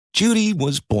Judy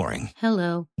was boring.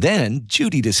 Hello. Then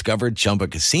Judy discovered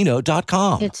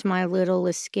ChumbaCasino.com. It's my little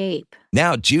escape.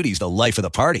 Now Judy's the life of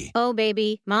the party. Oh,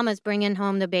 baby, mama's bringing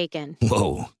home the bacon.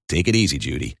 Whoa, take it easy,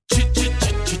 Judy.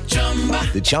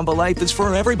 The Chumba life is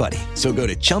for everybody. So go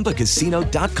to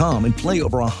ChumbaCasino.com and play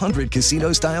over 100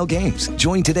 casino-style games.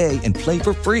 Join today and play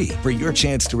for free for your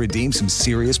chance to redeem some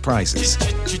serious prizes.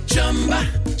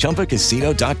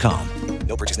 ChumbaCasino.com.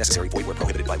 No purchase necessary. Void where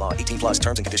prohibited by law. 18+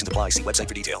 terms and conditions apply. See website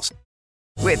for details.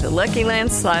 With the Lucky Land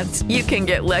Slots, you can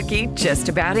get lucky just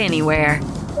about anywhere.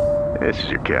 This is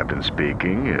your captain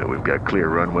speaking. We've got clear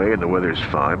runway and the weather's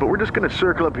fine, but we're just going to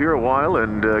circle up here a while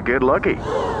and get lucky.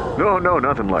 No,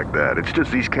 nothing like that. It's just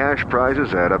these cash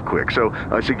prizes add up quick. So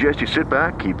I suggest you sit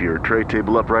back, keep your tray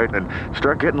table upright, and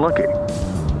start getting lucky.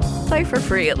 Play for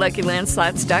free at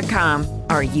LuckyLandSlots.com.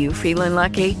 Are you feeling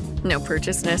lucky? No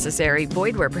purchase necessary.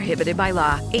 Void where prohibited by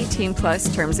law.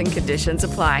 18+ terms and conditions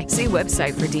apply. See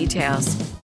website for details.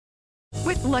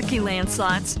 With Lucky Land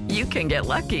Slots, you can get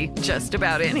lucky just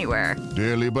about anywhere.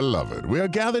 Dearly beloved, we are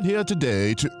gathered here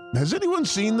today to... Has anyone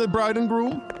seen the bride and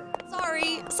groom?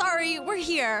 Sorry, we're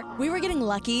here. We were getting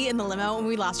lucky in the limo and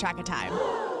we lost track of time.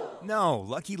 No,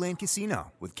 Lucky Land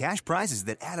Casino, with cash prizes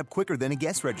that add up quicker than a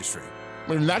guest registry.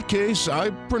 In that case, I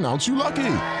pronounce you lucky.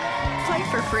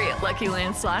 Play for free at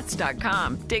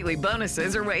LuckyLandSlots.com. Daily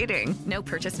bonuses are waiting. No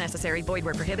purchase necessary. Void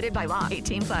where prohibited by law.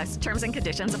 18+. Terms and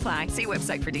conditions apply. See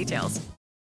website for details.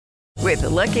 With the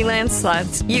Lucky Land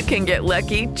Slots, you can get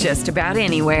lucky just about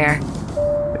anywhere.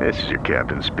 This is your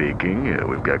captain speaking.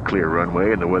 We've got clear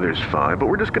runway and the weather's fine, but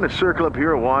we're just going to circle up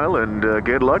here a while and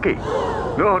get lucky.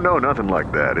 No, nothing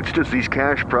like that. It's just these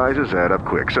cash prizes add up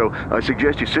quick. So I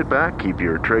suggest you sit back, keep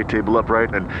your tray table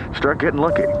upright, and start getting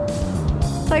lucky.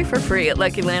 Play for free at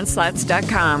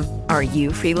LuckyLandSlots.com. Are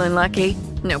you feeling lucky?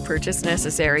 No purchase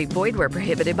necessary. Void where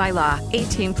prohibited by law.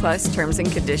 18+ terms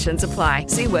and conditions apply.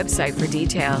 See website for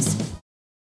details.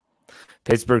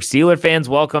 Pittsburgh Steelers fans,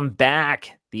 welcome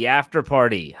back. The after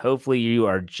party. Hopefully you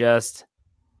are just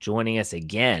joining us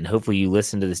again. Hopefully you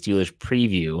listened to the Steelers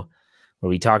preview where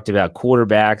we talked about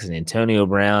quarterbacks and Antonio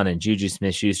Brown and Juju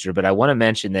Smith-Schuster. But I want to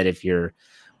mention that if you're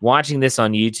watching this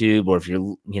on YouTube or if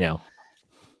you're,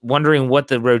 wondering what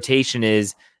the rotation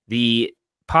is, the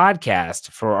podcast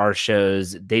for our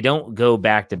shows, they don't go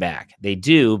back to back. They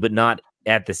do, but not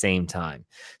at the same time.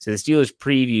 So the Steelers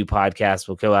preview podcast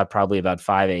will go out probably about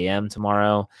 5 a.m.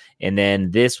 tomorrow. And then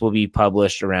this will be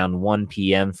published around 1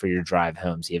 p.m. for your drive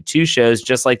home. So you have two shows,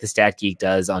 just like the Stat Geek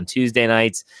does on Tuesday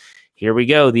nights. Here we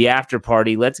go, the after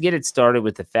party. Let's get it started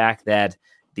with the fact that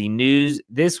the news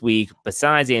this week,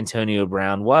 besides Antonio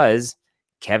Brown, was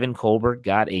Kevin Colbert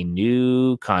got a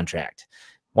new contract.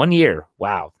 1 year.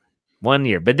 Wow. 1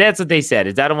 year. But that's what they said.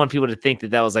 I don't want people to think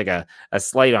that was like a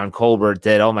slight on Colbert,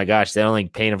 that, oh my gosh, they're only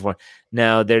paying him for.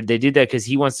 No, they did that because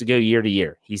he wants to go year to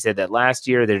year. He said that last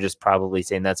year. They're just probably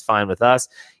saying that's fine with us.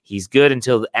 He's good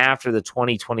until after the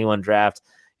 2021 draft.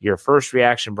 Your first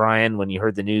reaction, Brian, when you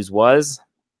heard the news was?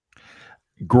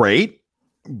 Great.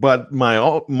 But my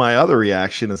other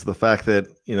reaction is the fact that,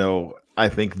 I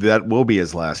think that will be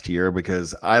his last year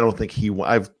because I don't think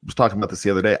I was talking about this the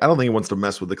other day. I don't think he wants to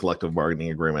mess with the collective bargaining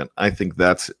agreement. I think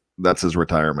that's his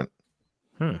retirement.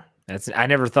 I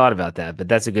never thought about that, but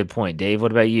that's a good point. Dave,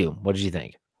 what about you? What did you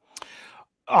think?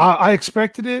 I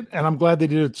expected it, and I'm glad they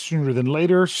did it sooner than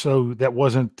later. So that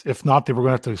wasn't, if not, they were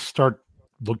going to have to start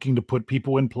looking to put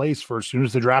people in place for as soon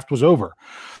as the draft was over.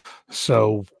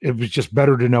 So it was just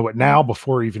better to know it now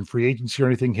before even free agency or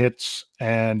anything hits.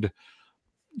 And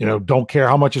don't care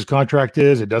how much his contract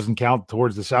is. It doesn't count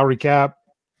towards the salary cap.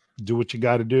 Do what you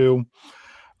got to do.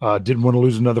 Didn't want to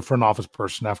lose another front office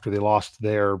person after they lost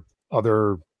their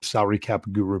other salary cap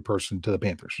guru person to the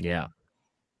Panthers. Yeah.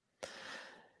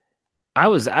 I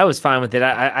was fine with it.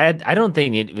 I don't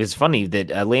think it was funny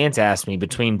that Lance asked me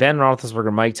between Ben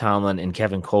Roethlisberger, Mike Tomlin, and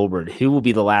Kevin Colbert, who will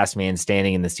be the last man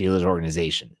standing in the Steelers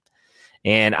organization?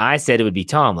 And I said it would be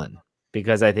Tomlin,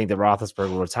 because I think that Roethlisberger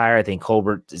will retire. I think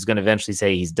Colbert is going to eventually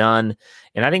say he's done.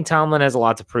 And I think Tomlin has a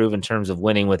lot to prove in terms of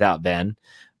winning without Ben.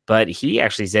 But he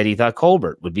actually said he thought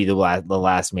Colbert would be the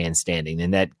last man standing,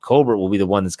 and that Colbert will be the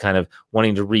one that's kind of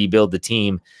wanting to rebuild the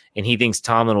team. And he thinks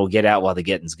Tomlin will get out while the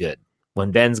getting's good.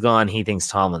 When Ben's gone, he thinks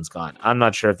Tomlin's gone. I'm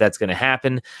not sure if that's going to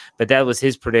happen, but that was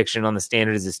his prediction on the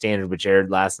Standard is a Standard, which aired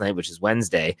last night, which is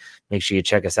Wednesday. Make sure you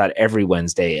check us out every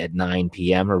Wednesday at 9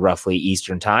 p.m. or roughly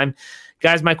Eastern time.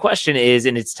 Guys, my question is,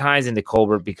 and it ties into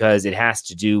Colbert because it has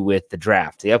to do with the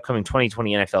draft, the upcoming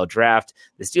 2020 NFL draft.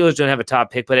 The Steelers don't have a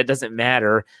top pick, but it doesn't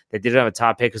matter that they don't have a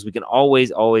top pick because we can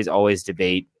always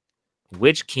debate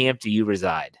which camp do you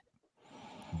reside?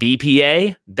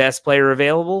 BPA, best player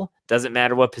available, Doesn't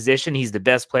matter what position, he's the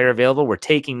best player available. We're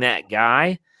taking that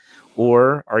guy.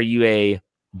 Or are you a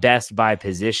best by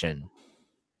position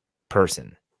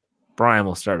person? Brian,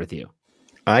 we'll start with you.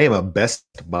 I am a best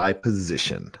by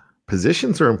position.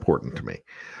 Positions are important to me.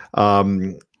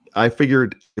 I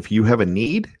figured if you have a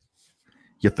need,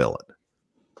 you fill it.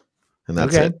 And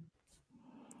that's it.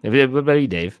 What about you,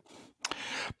 Dave?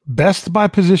 Best by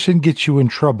position gets you in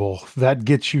trouble. That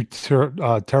gets you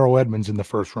Terrell Edmonds in the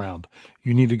first round.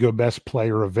 You need to go best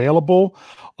player available,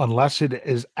 unless it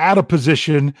is at a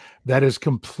position that is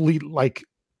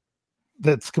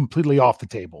that's completely off the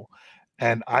table.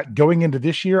 And going into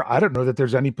this year, I don't know that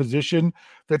there's any position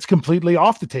that's completely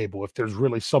off the table. If there's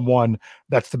really someone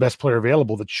that's the best player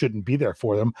available that shouldn't be there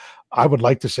for them, I would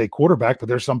like to say quarterback, but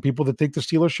there's some people that think the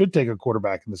Steelers should take a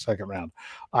quarterback in the second round.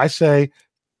 I say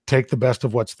take the best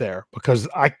of what's there, because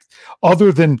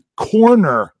other than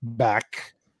cornerback,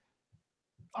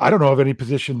 I don't know of any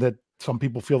position that some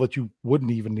people feel that you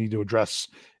wouldn't even need to address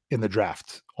in the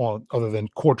draft other than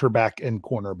quarterback and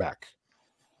cornerback.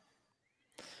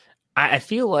 I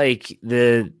feel like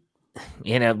Brian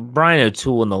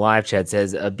O'Toole in the live chat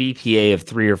says a BPA of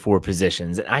 3 or 4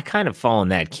 positions. And I kind of fall in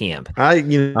that camp. I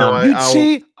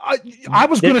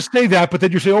was going to say that, but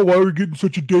then you say, "Oh, why are you getting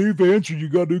such a Dave answer? You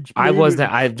got to explain."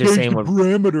 I'm just saying what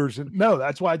parameters. And no,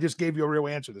 that's why I just gave you a real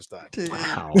answer this time.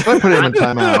 Wow. Let's put him in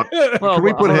timeout. Can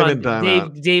we put him in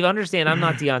timeout? Dave, understand, I'm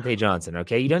not Deontay Johnson.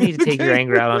 Okay, you don't need to take your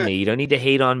anger out on me. You don't need to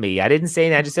hate on me. I didn't say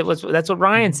that. I just said that's what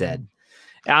Ryan said.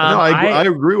 I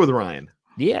agree with Ryan.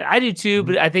 Yeah, I do too.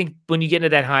 But I think when you get into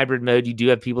that hybrid mode, you do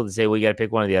have people that say, "Well, you got to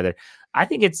pick one or the other." I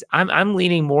think I'm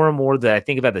leaning more and more that I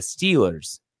think about the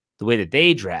Steelers, the way that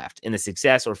they draft and the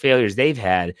success or failures they've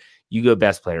had. You go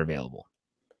best player available.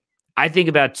 I think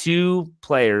about 2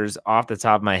 players off the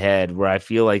top of my head where I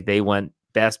feel like they went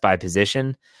best by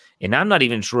position, and I'm not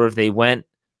even sure if they went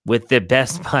with the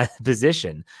best by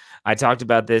position. I talked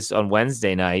about this on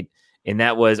Wednesday night, and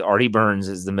that was Artie Burns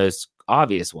is the most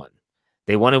obvious one.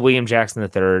 They wanted William Jackson III.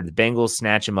 The Bengals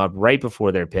snatch him up right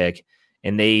before their pick,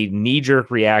 and they knee-jerk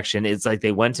reaction. It's like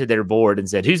they went to their board and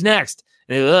said, "Who's next?"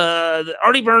 And they,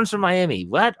 Artie Burns from Miami.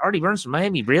 What? Artie Burns from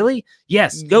Miami? Really?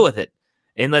 Yes, go with it.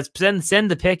 And let's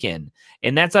send the pick in.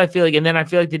 And that's how I feel like. And then I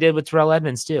feel like they did with Terrell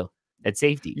Edmonds too at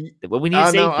safety. Well, we need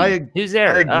safety. Who's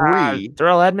there? I agree.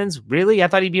 Terrell Edmonds? Really? I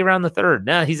thought he'd be around the 3rd.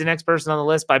 No, he's the next person on the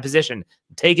list by position.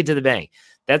 Take it to the bank.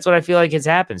 That's what I feel like has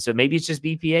happened. So maybe it's just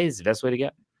BPA is the best way to go.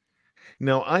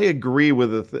 No, I agree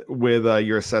with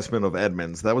your assessment of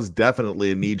Edmonds. That was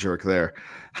definitely a knee jerk there.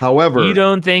 However, you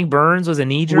don't think Burns was a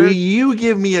knee jerk? Will you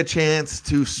give me a chance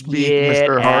to speak,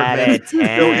 Mr. Hardman? So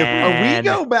if we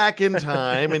go back in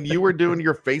time and you were doing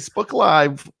your Facebook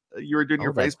Live,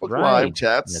 Live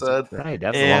chats, that's right.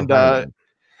 That's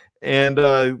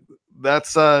and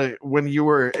that's when you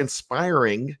were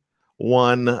inspiring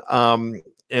one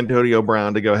Antonio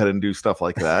Brown to go ahead and do stuff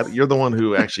like that. You're the one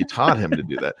who actually taught him to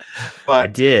do that. But I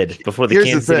did before the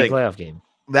Kansas City playoff game.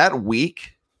 That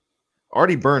week,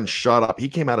 Artie Burns shot up. He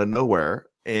came out of nowhere,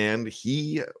 and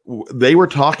they were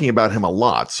talking about him a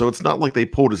lot. So it's not like they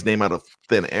pulled his name out of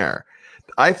thin air.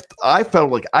 I felt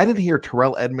like I didn't hear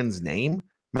Terrell Edmonds' name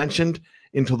mentioned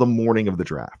until the morning of the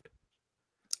draft.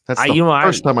 That's the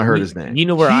first time I heard his name. You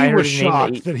know where I heard his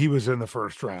name? That he was in the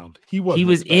first round. He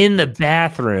was in the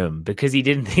bathroom because he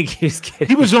didn't think he was getting.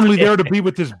 He was only there to be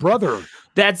with his brother.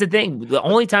 That's the thing. The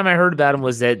only time I heard about him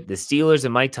was that the Steelers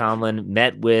and Mike Tomlin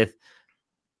met with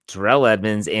Terrell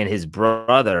Edmonds and his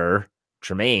brother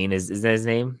Tremaine. Is that his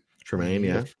name? Tremaine,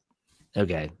 yeah.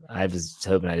 Okay, I was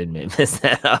hoping I didn't mess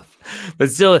that up, but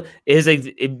still, it's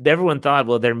like everyone thought,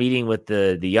 well, they're meeting with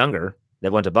the younger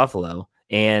that went to Buffalo.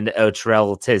 And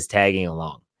Terrell is tagging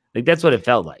along. Like that's what it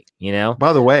felt like, you know?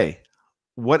 By the way,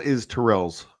 what is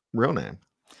Terrell's real name?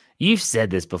 You've said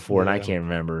this before, and I can't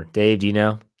remember. Dave, do you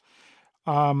know?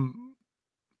 I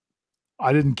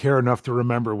didn't care enough to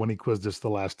remember when he quizzed us the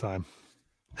last time.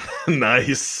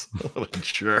 Nice. What a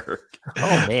jerk.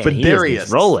 Oh, man.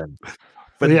 Fedarius. Rolling.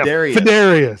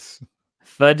 Fedarius.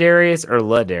 Fedarius or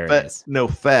Ladarius? No,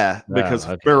 because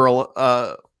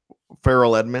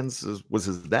Farrell Edmonds was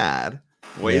his dad.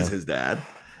 Is his dad,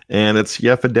 and it's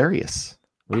Fedarius.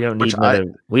 We don't need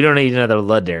another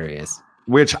Ladarius.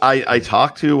 Which I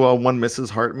talked to one Mrs.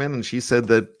 Hartman, and she said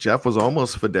that Jeff was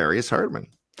almost Fedarius Hartman.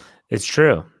 It's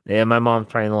true. Yeah, my mom's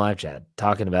probably in the live chat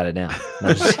talking about it now.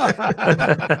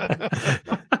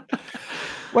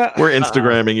 Well, we're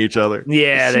Instagramming each other.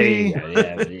 Yeah, there you go.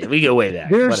 Yeah, we go way back.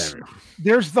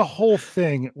 There's the whole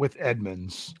thing with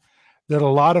Edmonds that a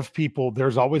lot of people.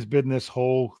 There's always been this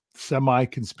whole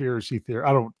semi-conspiracy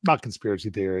theory. Not conspiracy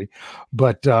theory,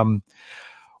 but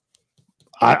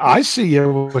I see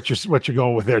what you're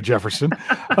going with there, Jefferson.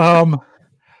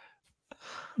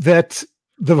 That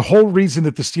the whole reason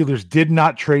that the Steelers did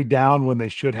not trade down when they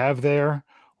should have there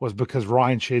was because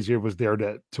Ryan Shazier was there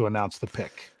to announce the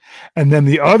pick. And then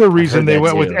the other reason they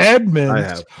went with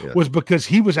Edmonds was because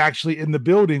he was actually in the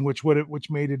building, which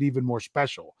made it even more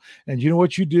special. And you know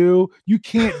what you do? You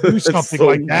can't do something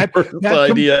like that.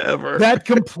 Idea ever. That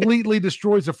completely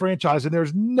destroys the franchise. And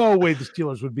there's no way the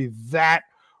Steelers would be that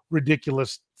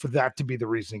ridiculous for that to be the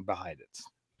reasoning behind it.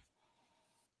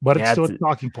 But it's still a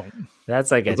talking point.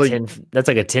 That's like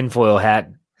a tinfoil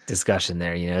hat discussion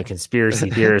there. You know, conspiracy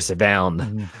theorists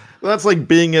abound. That's like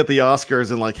being at the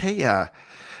Oscars and like, hey,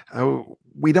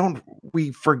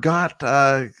 we forgot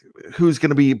who's going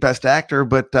to be best actor,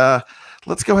 but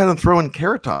let's go ahead and throw in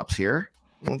Carrot Tops here.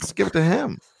 Let's give it to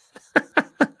him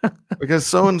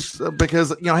because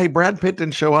hey, Brad Pitt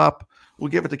didn't show up. We'll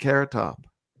give it to Carrot Top.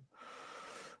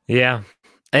 Yeah,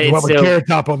 you went with Carrot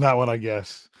Top on that one, I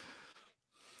guess.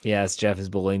 Yes, Jeff is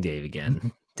bullying Dave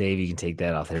again. Dave, you can take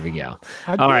that off. There we go.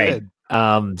 All right.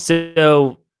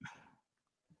 So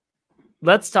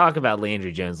let's talk about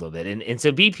Landry Jones a little bit. And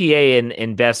so BPA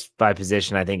and best by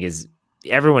position, I think, is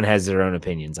everyone has their own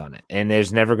opinions on it. And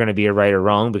there's never going to be a right or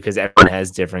wrong because everyone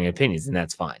has differing opinions, and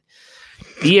that's fine.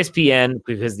 ESPN,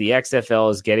 because the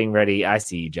XFL is getting ready. I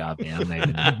see you, Job,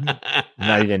 man. I'm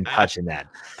not even touching that.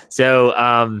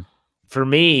 So for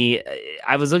me,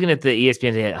 I was looking at the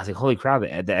ESPN today. I was like, holy crap, the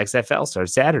XFL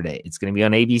starts Saturday. It's going to be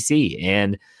on ABC.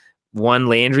 And one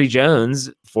Landry Jones,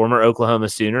 former Oklahoma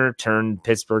Sooner, turned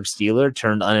Pittsburgh Steeler,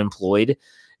 turned unemployed,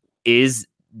 is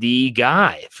the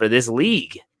guy for this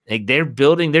league. Like they're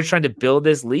trying to build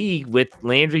this league with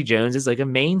Landry Jones as like a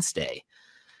mainstay.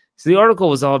 So the article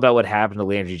was all about what happened to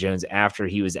Landry Jones after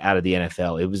he was out of the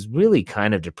NFL. It was really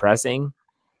kind of depressing.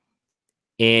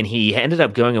 And he ended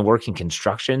up going and working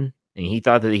construction. And he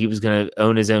thought that he was going to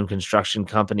own his own construction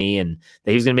company and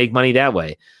that he was going to make money that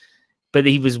way. But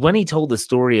when he told the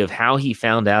story of how he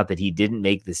found out that he didn't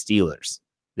make the Steelers,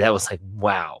 that was like,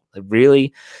 wow, like,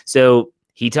 really? So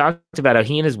he talked about how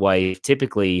he and his wife,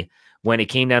 typically when it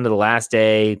came down to the last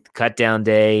day, cut down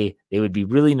day, they would be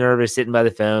really nervous sitting by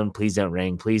the phone. Please don't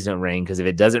ring. Please don't ring. Because if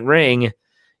it doesn't ring,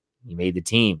 you made the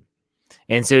team.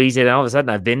 And so he said, all of a sudden,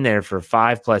 I've been there for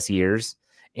 5+ years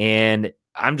and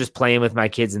I'm just playing with my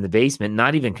kids in the basement,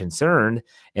 not even concerned.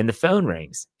 And the phone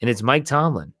rings and it's Mike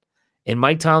Tomlin. And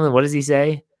Mike Tomlin, what does he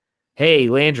say? Hey,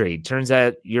 Landry, turns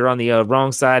out you're on the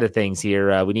wrong side of things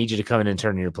here. We need you to come in and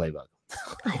turn in your playbook.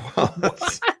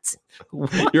 What?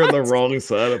 You're on the wrong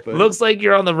side of things. Looks like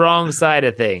you're on the wrong side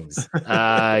of things.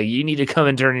 You need to come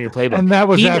and turn in your playbook. And that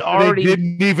was after they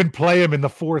didn't even play him in the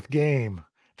fourth game.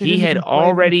 He had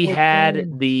already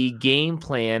had the game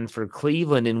plan for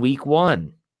Cleveland in week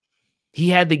 1. He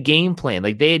had the game plan.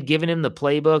 Like they had given him the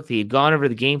playbook. He had gone over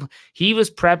the game. He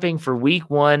was prepping for week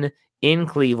 1 in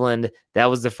Cleveland. That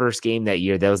was the first game that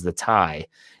year. That was the tie.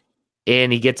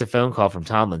 And he gets a phone call from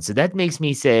Tomlin. So that makes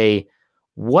me say,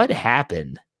 what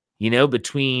happened,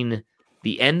 between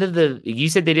the end of you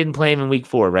said they didn't play him in week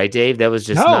 4, right, Dave? That was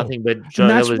just nothing but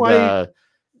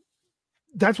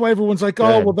that's why everyone's like,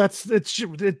 oh, well,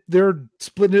 they're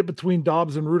splitting it between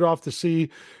Dobbs and Rudolph to see,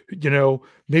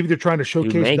 maybe they're trying to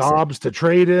showcase Dobbs to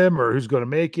trade him or who's going to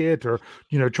make it or,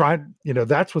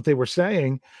 that's what they were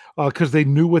saying because they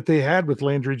knew what they had with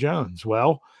Landry Jones.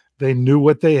 Well, they knew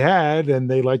what they had and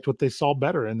they liked what they saw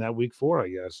better in that week 4, I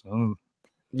guess.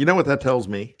 You know what that tells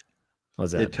me?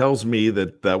 What's that? It tells me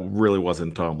that really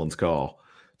wasn't Tomlin's call.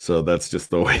 So that's just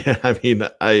the way.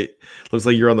 Looks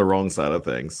like you're on the wrong side of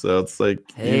things. So it's like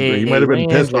he might have been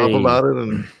pissed off about it.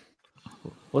 And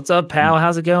what's up, pal?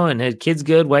 How's it going? Hey, kids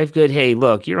good, wife good. Hey,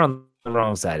 look, you're on the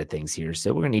wrong side of things here.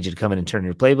 So we're gonna need you to come in and turn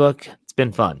your playbook. It's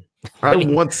been fun. I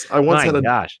once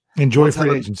had enjoy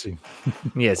free agency.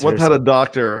 Yes. Once had a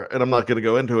doctor, and I'm not going to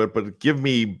go into it, but give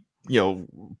me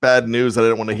bad news that I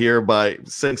didn't want to hear by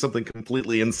saying something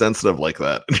completely insensitive like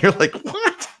that. And you're like,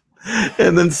 what?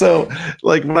 And then so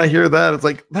like when I hear that, it's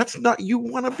like, that's not, you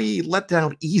want to be let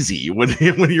down easy when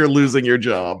you're losing your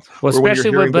job. Well,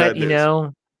 especially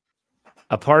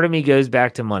a part of me goes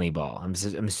back to Moneyball.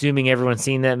 I'm assuming everyone's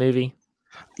seen that movie.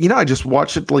 I just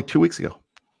watched it like 2 weeks ago.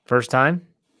 First time.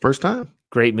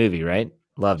 Great movie, right?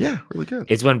 Loved it. Yeah, really good.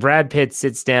 It's when Brad Pitt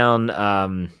sits down,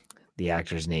 the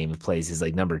actor's name who plays is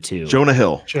like number 2. Jonah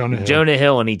Hill.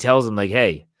 And he tells him like,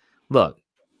 hey, look,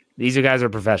 these guys are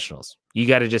professionals. You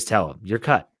got to just tell them you're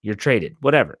cut, you're traded,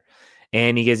 whatever.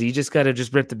 And he goes, you just got to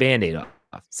just rip the Band-Aid off.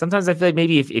 Sometimes I feel like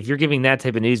maybe if you're giving that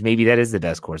type of news, maybe that is the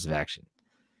best course of action.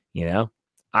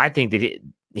 I think that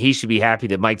he should be happy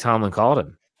that Mike Tomlin called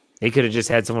him. They could have just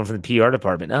had someone from the PR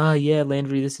department. Oh, yeah,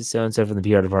 Landry, this is so-and-so from the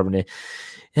PR department.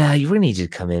 Yeah, you really need you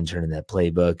to come in, turn in that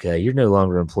playbook. You're no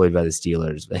longer employed by the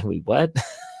Steelers. Wait, what?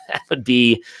 That would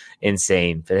be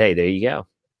insane. But hey, there you go.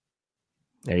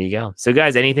 There you go. So,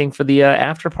 guys, anything for the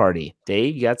after party?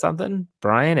 Dave, you got something?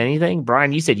 Brian, anything?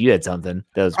 Brian, you said you had something.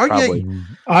 That was probably.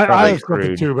 I have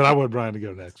something too, but I want Brian to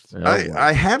go next.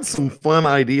 I had some fun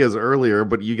ideas earlier,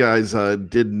 but you guys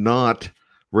did not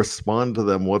respond to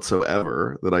them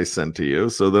whatsoever that I sent to you.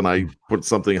 So then I put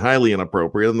something highly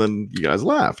inappropriate, and then you guys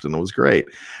laughed, and it was great.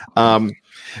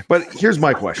 But here's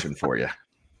my question for you.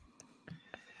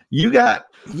 You get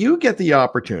the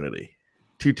opportunity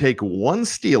to take one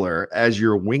Steeler as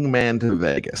your wingman to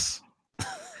Vegas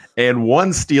and one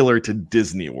Steeler to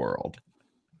Disney World.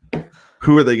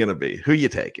 Who are they going to be? Who you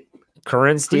taking?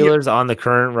 Current Steelers on the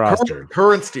current roster.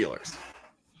 Current Steelers.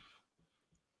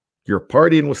 You're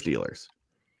partying with Steelers.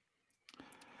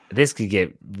 This could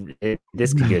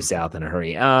go south in a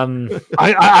hurry.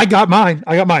 I got mine.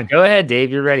 Go ahead,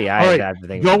 Dave. You're ready. All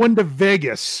right, going to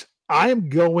Vegas. I am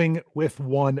going with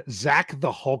one Zach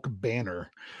the Hulk Banner.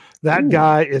 That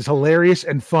guy is hilarious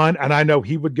and fun, and I know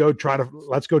he would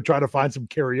let's go try to find some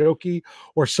karaoke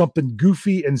or something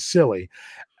goofy and silly.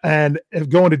 And if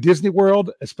going to Disney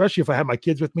World, especially if I have my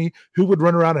kids with me, who would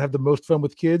run around and have the most fun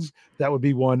with kids? That would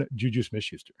be one Juju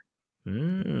Smith-Schuster.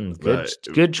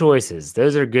 Good choices.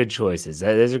 Those are good choices.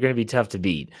 Those are going to be tough to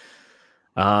beat.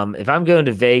 If I'm going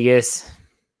to Vegas, I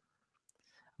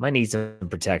might need some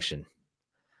protection.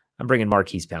 I'm bringing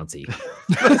Marquise Pouncey.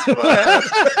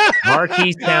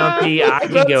 Marquise Pouncey. I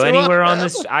can go anywhere on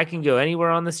this. I can go anywhere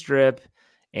on the strip,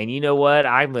 and you know what?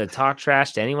 I'm going to talk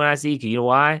trash to anyone I see. Because you know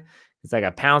why? It's like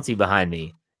a Pouncey behind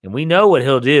me, and we know what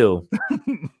he'll do.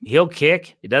 He'll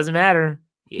kick. It doesn't matter.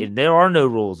 There are no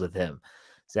rules with him.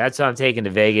 So that's what I'm taking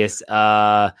to Vegas. If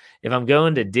I'm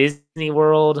going to Disney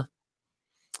World,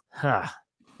 that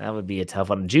would be a tough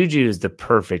one. Juju is the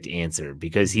perfect answer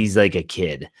because he's like a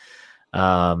kid.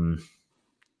 Now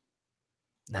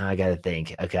I got to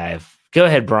think. Okay, go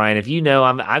ahead, Brian. If you know,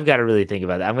 I've got to really think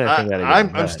about that. I'm going to think about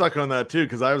it. I'm stuck on that too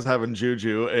because I was having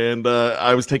Juju and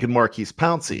I was taking Marquise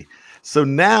Pouncey. So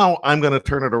now I'm going to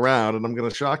turn it around and I'm going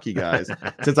to shock you guys.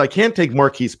 Since I can't take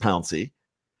Marquise Pouncey,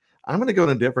 I'm going to go in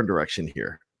a different direction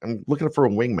here. I'm looking for a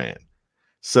wingman.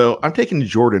 So I'm taking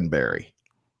Jordan Berry.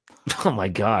 Oh my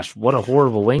gosh, what a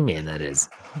horrible wingman that is.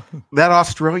 That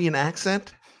Australian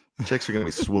accent, chicks are going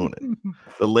to be swooning.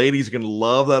 The ladies are going to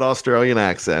love that Australian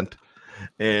accent.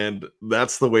 And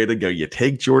that's the way to go. You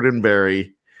take Jordan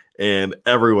Berry and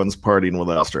everyone's partying with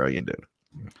the Australian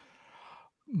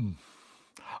dude.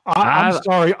 I'm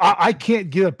sorry. I can't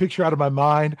get a picture out of my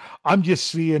mind. I'm just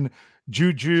seeing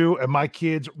Juju and my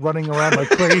kids running around like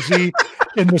crazy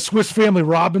in the Swiss Family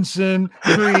Robinson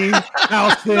tree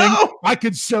house thing. No. I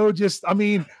could see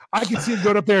him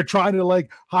going up there trying to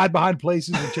like hide behind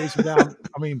places and chase him down.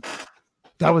 I mean,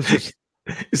 that was just.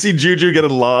 You see Juju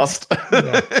getting lost.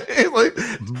 Yeah. Like,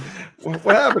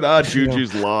 what happened?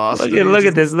 Juju's lost. Look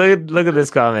at this. Look at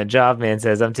this comment. Jobman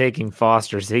says, "I'm taking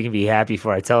Foster so he can be happy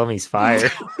before I tell him he's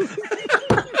fired."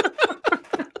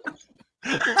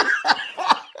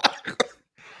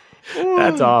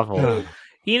 That's awful.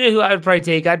 You know who I would probably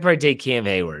take? I'd probably take Cam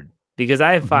Hayward because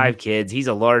I have 5 kids. He's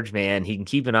a large man. He can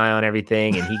keep an eye on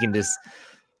everything, and he can just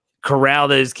corral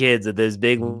those kids with those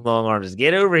big, long arms.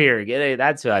 Get over here.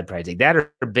 That's who I'd probably take. That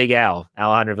or Big Al,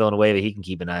 Alejandro Villanueva. He can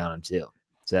keep an eye on him too.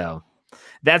 So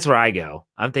that's where I go.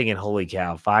 I'm thinking, holy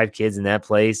cow, 5 kids in that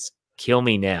place. Kill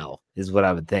me now is what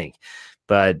I would think.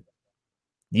 But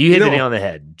you hit the nail on the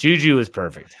head. Juju is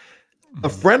perfect. A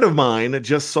friend of mine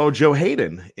just saw Joe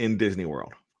Hayden in Disney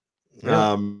World.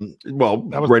 Yeah.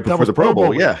 Right before the Pro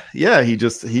Bowl. Yeah. He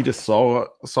just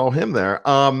saw him there.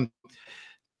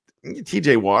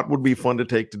 TJ Watt would be fun to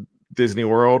take to Disney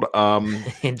World.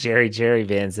 And Jerry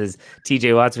Van says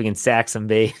TJ Watts, we can sack some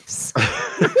babes.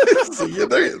 So, yeah,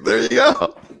 there you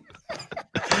go.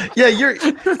 Yeah,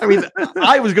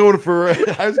 I was going for.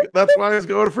 That's why I was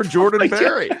going for Jordan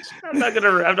Berry. I'm not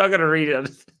gonna read it.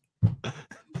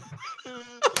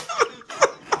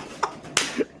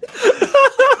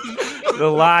 The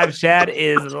live chat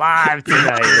is live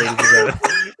tonight, ladies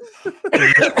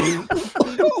and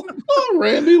gentlemen.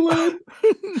 Randy Land.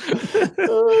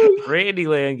 Randy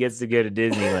Land gets to go to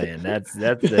Disneyland. That's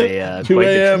a 2 quite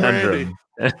a.m. Randy.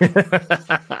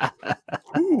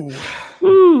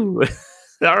 Ooh.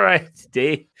 All right,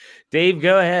 Dave,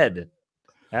 go ahead.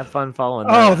 Have fun following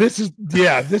that. Oh, this is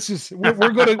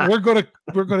we're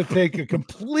gonna take a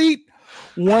complete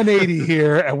 180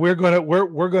 here, and we're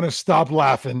gonna stop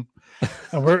laughing,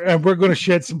 and we're gonna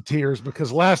shed some tears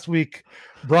because last week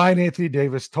Brian Anthony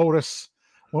Davis told us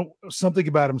something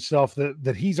about himself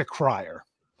that he's a crier.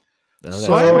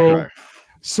 Oh,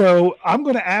 So I'm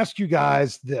going to ask you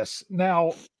guys this.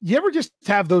 Now, you ever just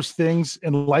have those things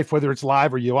in life, whether it's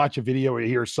live or you watch a video or you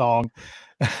hear a song,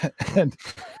 and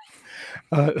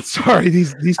sorry,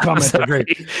 these comments are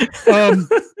great.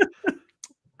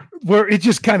 Where it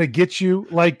just kind of gets you.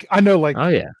 Like, I know, like, oh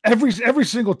yeah, every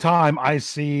single time I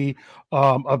see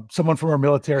someone from our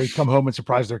military come home and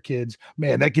surprise their kids,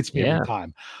 man, that gets me every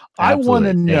time. Absolutely. I want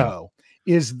to know,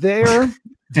 is there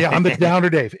I'm the downer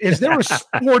Dave, is there a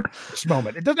sports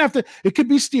moment? It doesn't have to, it could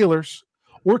be Steelers,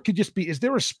 or it could just be, is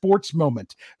there a sports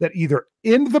moment that either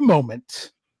in the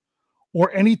moment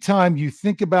or anytime you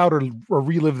think about or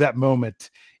relive that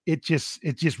moment, it just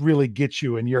really gets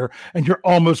you, and you're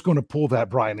almost going to pull that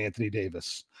Brian Anthony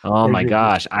Davis. Oh my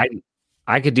gosh.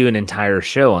 I could do an entire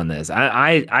show on this.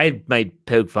 I might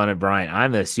poke fun at Brian.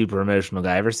 I'm a super emotional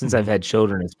guy ever since I've had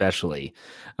children, especially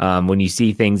when you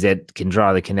see things that can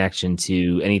draw the connection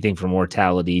to anything from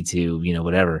mortality to,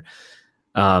 whatever.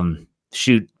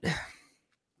 Shoot.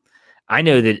 I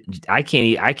know that I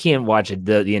can't watch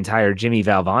the entire Jimmy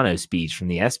Valvano speech from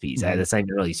the ESPYs. That's not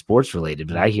even really sports related,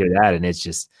 but I hear that and it's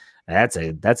just, that's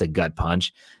a gut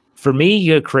punch. For me,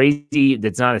 you're crazy.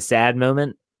 That's not a sad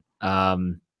moment.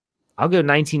 I'll go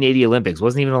 1980 Olympics.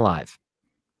 Wasn't even alive.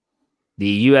 The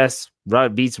U.S.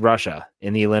 beats Russia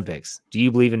in the Olympics. Do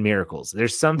you believe in miracles?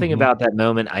 There's something about that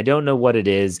moment. I don't know what it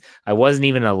is. I wasn't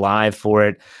even alive for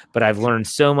it, but I've learned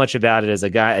so much about it as a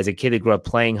kid that grew up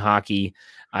playing hockey.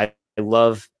 I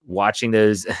love watching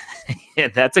those. Yeah,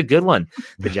 that's a good one.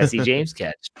 The Jesse James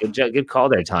catch. Good call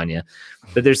there, Tanya.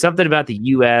 But there's something about the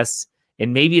U.S.,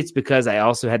 and maybe it's because I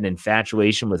also had an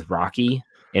infatuation with Rocky.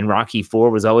 And Rocky IV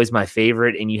was always my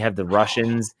favorite. And you have the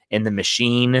Russians and the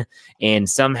machine. And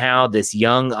somehow this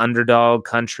young underdog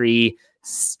country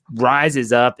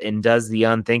rises up and does the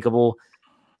unthinkable.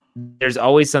 There's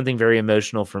always something very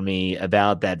emotional for me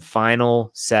about that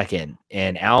final second.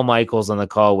 And Al Michaels on the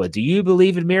call with, do you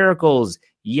believe in miracles?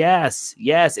 Yes,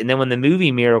 yes. And then when the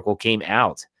movie Miracle came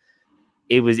out,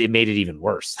 it made it even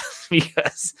worse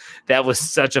because that was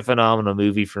such a phenomenal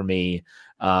movie for me.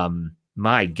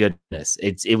 My goodness,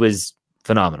 it was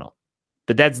phenomenal.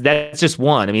 But that's just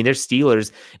one. I mean, there's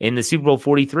Steelers in the Super Bowl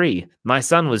 43. My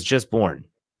son was just born.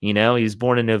 He was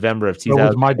born in November of 2000. So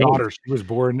was my daughter. She was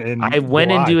born in I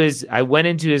went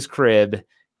into his crib,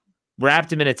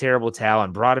 wrapped him in a terrible towel,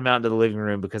 and brought him out into the living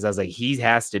room because I was like, he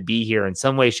has to be here in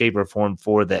some way, shape, or form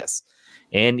for this.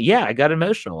 And yeah, I got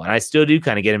emotional, and I still do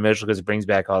kind of get emotional because it brings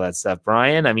back all that stuff.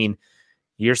 Brian, I mean,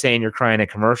 you're saying you're crying at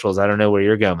commercials. I don't know where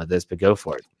you're going with this, but go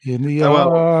for it. In the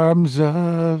arms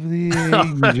of the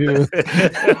angel.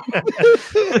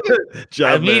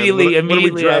 Immediately,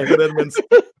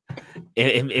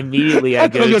 I was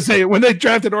going to say, when they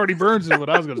drafted Artie Burns is what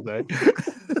I was going to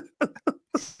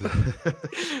say.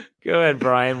 Go ahead,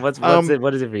 Brian. What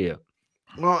is it for you?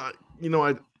 Well,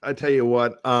 I tell you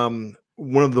what,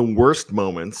 one of the worst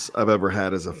moments I've ever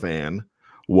had as a fan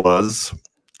was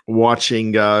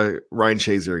watching Ryan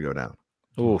Shazier go down.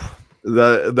 Oof.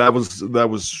 That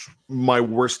was my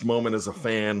worst moment as a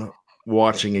fan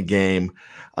watching a game.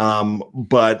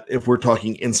 But if we're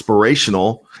talking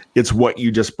inspirational, it's what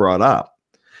you just brought up.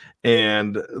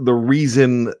 And the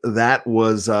reason that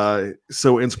was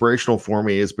so inspirational for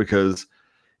me is because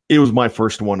it was my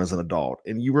first one as an adult.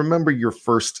 And you remember your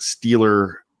first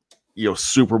Steeler,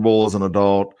 Super Bowl as an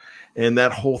adult, and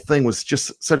that whole thing was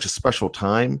just such a special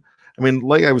time. I mean,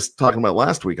 like I was talking about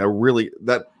last week,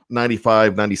 that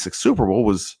 95-96 Super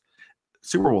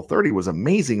Bowl 30 was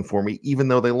amazing for me, even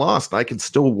though they lost. I could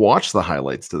still watch the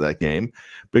highlights to that game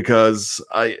because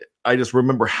I just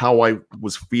remember how I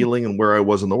was feeling and where I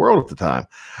was in the world at the time.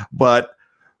 But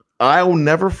I'll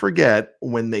never forget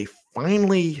when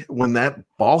that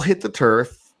ball hit the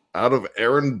turf out of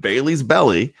Aaron Bailey's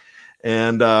belly,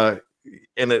 and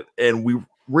we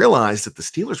realized that the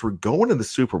Steelers were going to the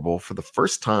Super Bowl for the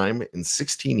first time in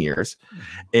 16 years.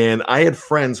 And I had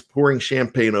friends pouring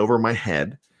champagne over my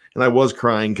head, and I was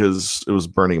crying because it was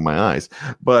burning my eyes.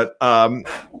 But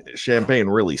champagne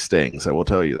really stings, I will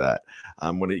tell you that,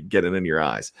 when you get it in your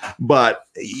eyes. But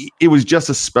it was just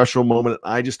a special moment.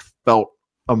 I just felt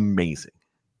amazing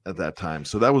at that time.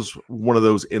 So that was one of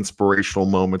those inspirational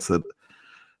moments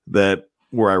that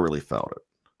where I really felt it.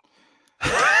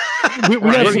 We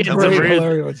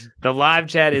the live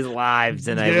chat is live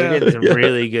tonight. Yeah, we're getting some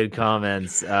really good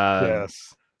comments.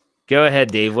 Yes. Go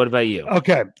ahead, Dave. What about you?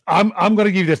 Okay. I'm going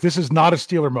to give you this. This is not a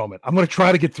Steeler moment. I'm going to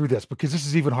try to get through this because this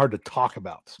is even hard to talk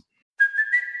about.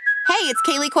 Hey, it's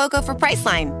Kaylee Cuoco for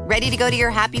Priceline. Ready to go to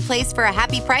your happy place for a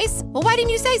happy price? Well, why didn't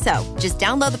you say so? Just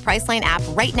download the Priceline app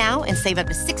right now and save up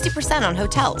to 60% on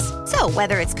hotels. So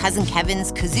whether it's Cousin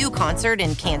Kevin's Kazoo Concert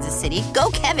in Kansas City, go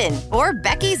Kevin, or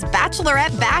Becky's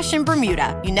Bachelorette Bash in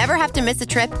Bermuda, you never have to miss a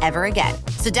trip ever again.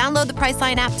 So download the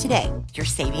Priceline app today. Your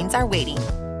savings are waiting.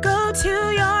 Go to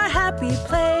your happy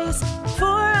place for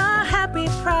a happy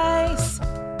price.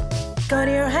 Go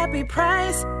to your happy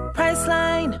price,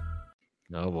 Priceline.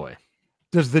 Oh boy.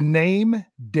 Does the name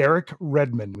Derek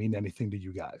Redmond mean anything to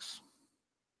you guys?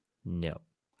 No.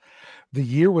 The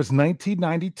year was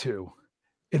 1992,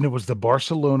 and it was the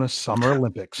Barcelona Summer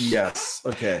Olympics. Yes.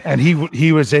 Okay. And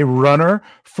he was a runner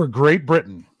for Great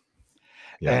Britain.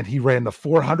 Yeah. And he ran the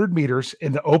 400 meters.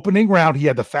 In the opening round, he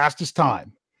had the fastest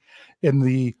time. In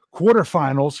the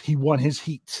quarterfinals, he won his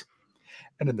heat.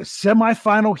 And in the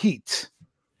semifinal heat,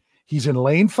 he's in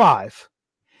lane 5.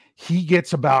 He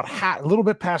gets about a little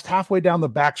bit past halfway down the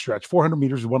backstretch. 400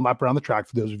 meters is one lap around the track,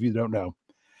 for those of you who don't know.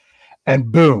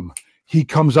 And boom, he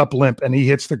comes up limp and he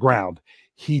hits the ground.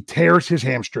 He tears his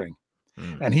hamstring.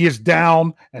 And he is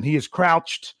down and he is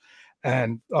crouched.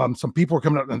 And some people are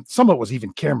coming up, and some of it was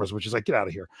even cameras, which is like, get out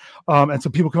of here. And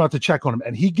some people come out to check on him.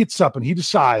 And he gets up and he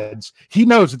decides, he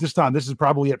knows at this time, this is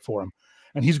probably it for him.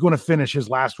 And he's going to finish his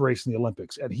last race in the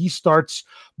Olympics. And he starts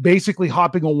basically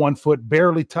hopping on one foot,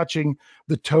 barely touching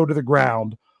the toe to the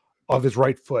ground of his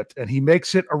right foot. And he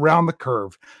makes it around the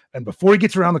curve. And before he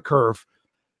gets around the curve,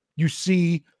 you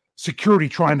see security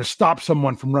trying to stop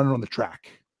someone from running on the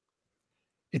track.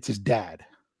 It's his dad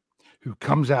who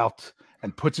comes out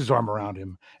and puts his arm around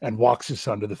him and walks his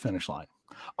son to the finish line.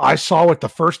 I saw it the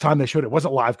first time they showed it. It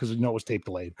wasn't live because it was tape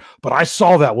delayed, but I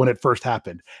saw that when it first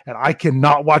happened, and I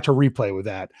cannot watch a replay with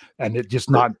that and it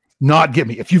just not get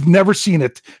me. If you've never seen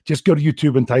it, just go to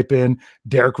YouTube and type in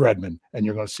Derek Redmond and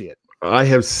you're going to see it. I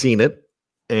have seen it,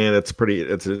 and it's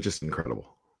just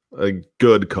incredible. A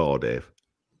good call, Dave.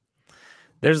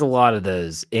 There's a lot of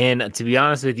those. And to be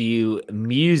honest with you,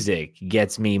 music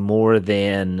gets me more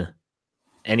than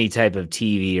any type of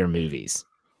TV or movies.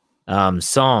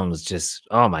 Songs just,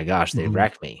 oh my gosh, they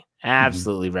wreck me.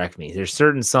 Absolutely wreck me. There's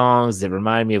certain songs that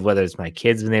remind me of whether it's my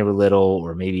kids when they were little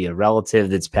or maybe a relative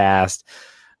that's passed.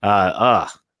 Yeah,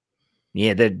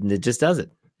 that just does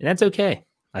it. And that's okay.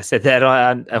 I said that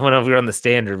I went over on the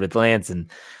Standard with Lance,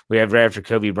 and we have right after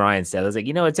Kobe Bryant said, I was like,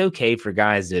 it's okay for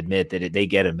guys to admit that they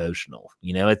get emotional.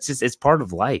 It's part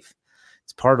of life.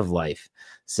 It's part of life.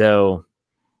 So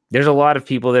there's a lot of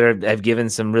people that have given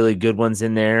some really good ones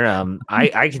in there.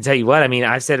 I can tell you what,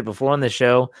 I've said it before on the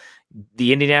show,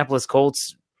 the Indianapolis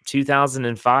Colts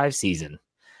 2005 season.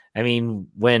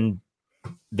 When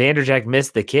Vanderjagt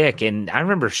missed the kick, and I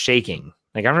remember shaking.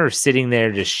 Like, I remember sitting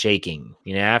there just shaking,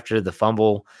 after the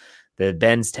fumble, the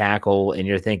Ben's tackle, and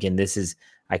you're thinking,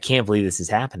 I can't believe this is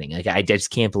happening. Like, I just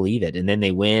can't believe it. And then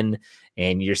they win,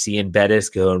 and you're seeing Bettis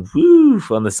going, woo,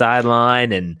 on the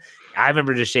sideline, and I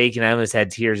remember just shaking. I almost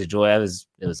had tears of joy. It was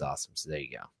awesome. So there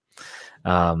you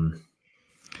go.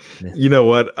 You know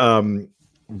what?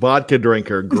 Vodka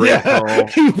drinker, great call.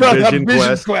 Vision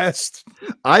Quest.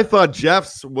 I thought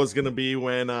Jeff's was going to be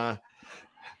when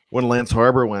Lance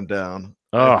Harbor went down.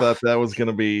 I thought that was going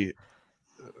to be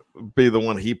the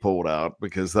one he pulled out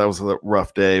because that was a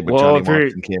rough day. But Johnny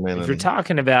Moxon came in. If you're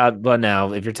talking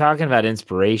about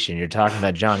inspiration, you're talking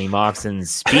about Johnny Moxon's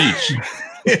speech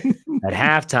at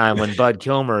halftime when Bud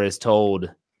Kilmer is told,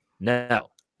 "No,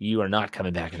 you are not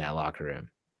coming back in that locker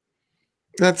room."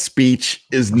 That speech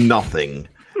is nothing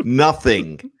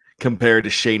compared to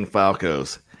Shane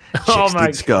Falco's. Chicks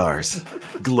dig scars.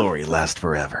 Glory lasts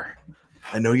forever.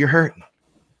 I know you're hurting.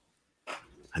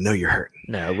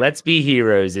 No, Let's Be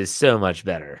Heroes is so much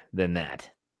better than that.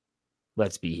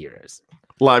 Let's Be Heroes.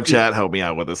 Live chat, help me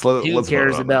out with this. Who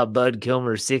cares about Bud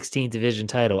Kilmer's 16th division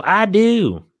title? I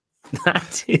do.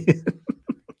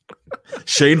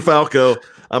 Shane Falco.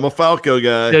 I'm a Falco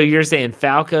guy. So you're saying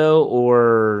Falco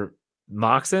or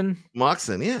Moxon?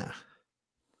 Moxon, yeah.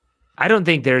 I don't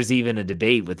think there's even a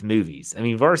debate with movies.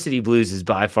 Varsity Blues is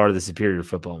by far the superior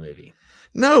football movie.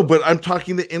 No, but I'm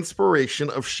talking the inspiration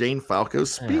of Shane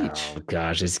Falco's speech. Oh,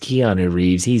 gosh, it's Keanu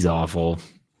Reeves. He's awful.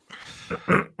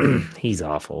 He's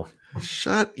awful.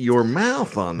 Shut your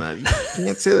mouth on that. You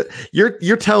can't say that.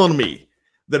 You're telling me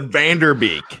that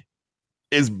Vanderbeek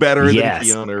is better than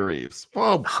Keanu Reeves.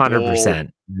 Oh,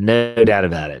 100%. No doubt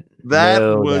about it. That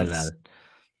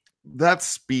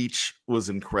speech was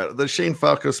incredible. The Shane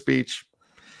Falco speech,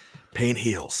 pain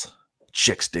heals.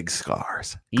 Chicks dig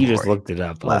scars. You just looked it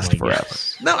up. Last forever.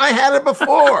 No, I had it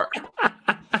before.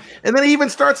 And then he even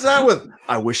starts out with,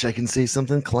 I wish I can say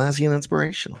something classy and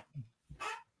inspirational.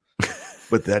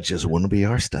 But that just wouldn't be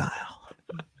our style.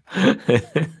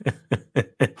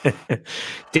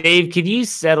 Dave, can you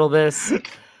settle this?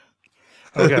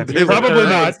 Okay, probably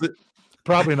not.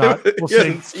 Probably not. We'll see.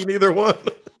 Haven't seen either one.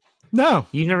 No,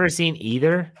 You've never seen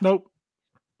either? nope.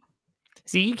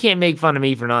 See, you can't make fun of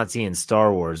me for not seeing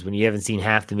Star Wars when you haven't seen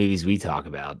half the movies we talk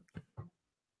about.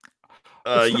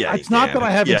 It's not that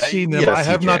I haven't seen them. Yes, I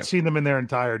have you not can. seen them in their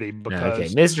entirety because Okay,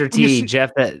 Mr. T,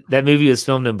 Jeff, that movie was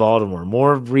filmed in Baltimore.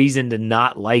 More reason to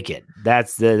not like it.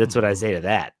 That's what I say to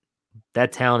that.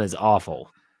 That town is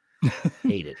awful.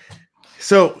 Hate it.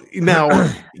 So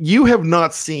now you have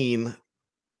not seen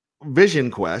Vision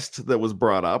Quest that was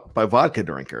brought up by Vodka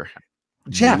Drinker.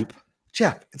 Jeff,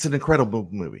 it's an incredible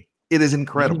movie. It is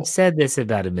incredible. You've said this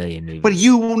about a million movies. But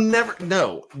you will never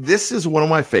know. This is one of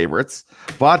my favorites.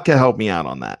 Vodka helped me out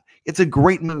on that. It's a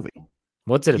great movie.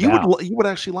 What's it about? You would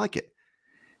actually like it.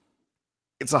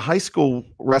 It's a high school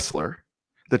wrestler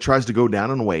that tries to go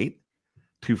down in weight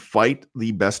to fight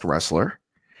the best wrestler.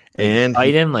 And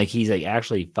fight him like he's like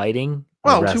actually fighting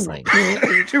or wrestling.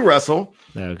 To wrestle.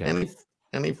 Okay.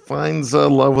 And he finds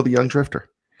love with a young drifter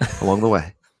along the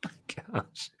way.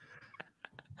 Gosh.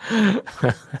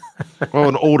 Well,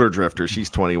 an older drifter.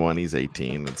 She's 21. He's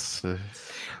 18. It's.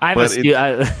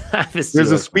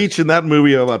 There's a speech in that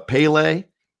movie about Pele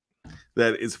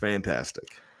that is fantastic.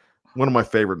 One of my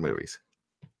favorite movies.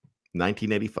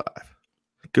 1985.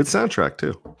 Good soundtrack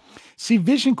too. See,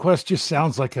 Vision Quest just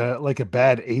sounds like a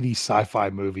bad 80s sci-fi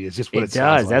movie. It's just what it does.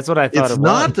 sounds like. That's what I thought. It's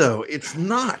not though. It's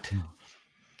not.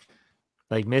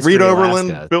 Like Mystery Reed Alaska.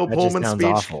 Overland, Bill That Pullman just sounds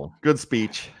speech. awful. Good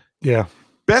speech. Yeah.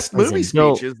 Best movie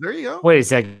Bill- speeches. There you go. Wait a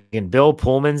second. Bill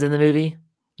Pullman's in the movie?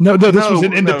 No, this was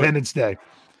an no. Independence Day.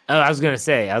 Oh, I was gonna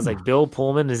say. I was like, Bill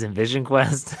Pullman is in Vision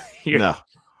Quest. No.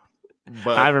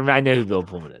 But I know who Bill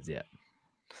Pullman is. Yeah.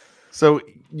 so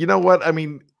you know what? I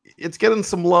mean, it's getting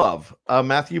some love.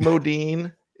 Matthew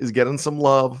Modine is getting some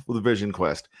love with Vision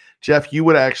Quest. Jeff, you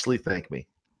would actually thank me.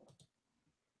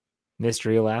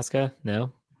 Mystery Alaska?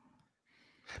 No.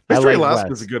 Mystery I like Alaska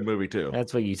West. is a good movie too.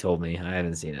 That's what you told me. I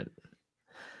haven't seen it.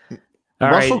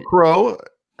 Russell Crowe.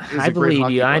 I believe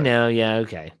you. I know. Yeah.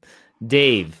 Okay.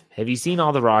 Dave, have you seen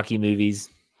all the Rocky movies?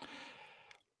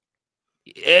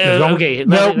 Okay.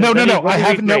 No. I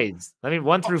haven't. No. Let me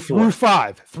 1 through 4. Through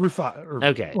five.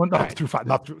 Okay. Well, no, all right. through 5.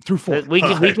 Not through 4. We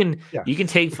can. Yeah. You can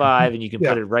take 5 and you can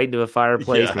put it right into a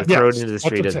fireplace Yeah. and throw it Yes, into the that's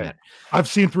street. what I'm Doesn't saying.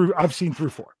 matter. I've seen through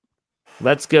 4.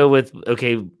 Let's go with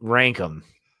rank them.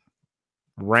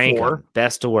 Rank 4. them,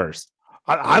 best to worst.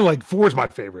 I like 4 is my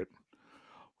favorite.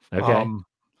 Okay.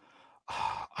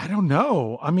 I don't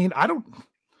know. I mean, I don't.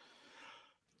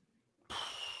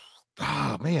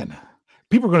 Oh man,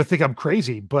 people are going to think I'm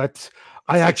crazy, but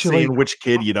I Like actually saying which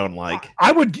kid you don't like.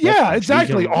 I would. Yeah,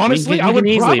 exactly. Honestly, you I would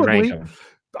can easily rank probably. them.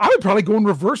 I would probably go in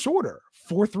reverse order.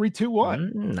 4, 3, 2,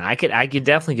 1. I could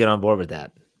definitely get on board with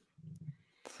that.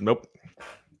 Nope.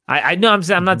 I know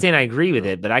I'm not saying I agree with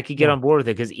it, but I could get on board with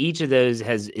it because each of those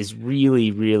is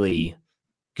really, really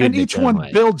good. And in each its own one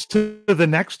way. builds to the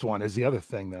next one is the other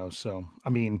thing, though. So, I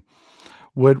mean,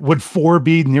 would 4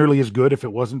 be nearly as good if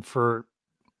it wasn't for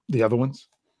the other ones?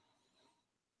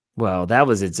 Well, that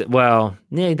was its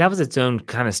own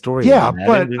kind of story. Yeah, line.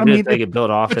 but didn't I really mean, think it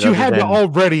built off. but it you other had to than-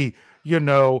 already,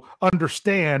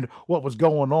 understand what was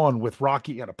going on with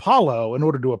Rocky and Apollo in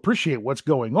order to appreciate what's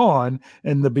going on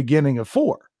in the beginning of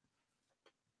 4.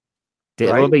 What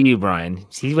right? about you, Brian?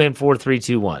 He went 4, 3,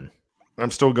 2, 1.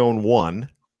 I'm still going 1.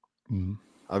 Mhm.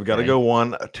 I've got to Okay. go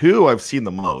 1. 2, I've seen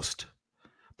the most,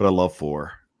 but I love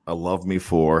 4. I love me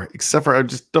 4, except for I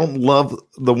just don't love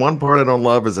the one part I don't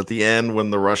love is at the end when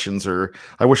the Russians are.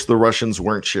 I wish the Russians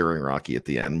weren't cheering Rocky at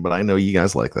the end, but I know you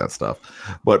guys like that stuff.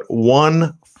 But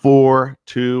 1, 4,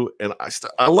 2, and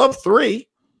I love 3,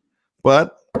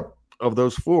 but of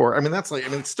those 4, I mean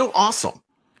it's still awesome.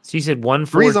 So you said 1,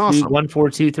 4, Three's 2, awesome. 1, 4,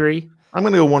 2, 3. I'm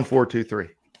going to go 1, 4, 2, 3.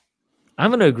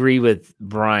 I'm going to agree with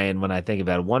Brian when I think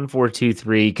about it. 1, 4, 2,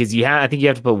 3, because I think you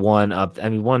have to put 1 up. I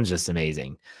mean, 1's just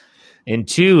amazing. And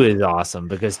 2 is awesome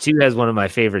because 2 has one of my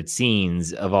favorite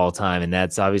scenes of all time. And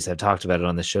that's obviously, I've talked about it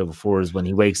on the show before, is when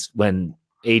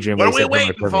Adrian What are wakes we up.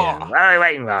 waiting from for? What are we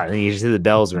waiting for? And you just hear the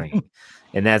bells ring.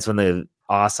 And that's when the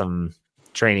awesome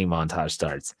training montage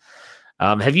starts.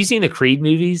 Have you seen the Creed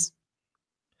movies?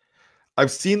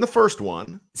 I've seen the first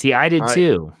one. See, I did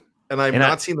too. And I've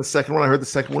not seen the second one. I heard the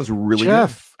second one is really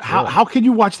Jeff, good. how can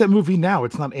you watch that movie now?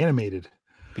 It's not animated.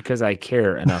 Because I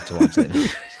care enough to watch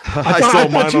it. I saw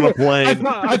mine on a plane.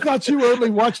 I thought you only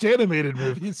watched animated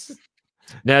movies.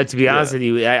 No, to be honest with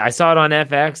you, I saw it on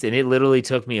FX and it literally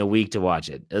took me a week to watch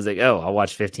it. It was like, oh, I'll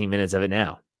watch 15 minutes of it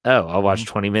now. Oh, I'll watch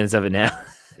 20 minutes of it now.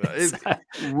 It's It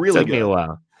really took good. me a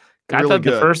while. I Really thought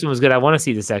the good. first one was good. I want to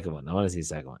see the second one.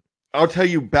 I'll tell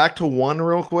you back to one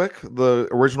real quick. The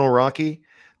original Rocky,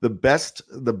 the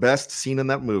best scene in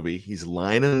that movie. He's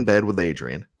lying in bed with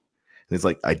Adrian, and he's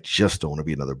like, "I just don't want to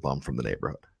be another bum from the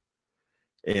neighborhood."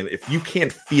 And if you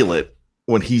can't feel it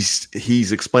when he's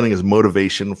explaining his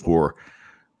motivation for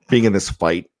being in this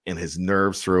fight and his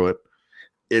nerves through it,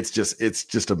 it's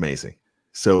just amazing.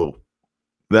 So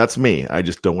that's me. I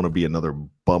just don't want to be another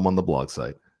bum on the blog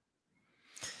site.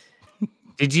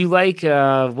 Did you like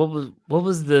what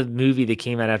was the movie that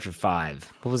came out after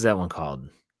 5? What was that one called?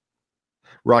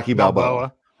 Rocky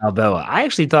Balboa. I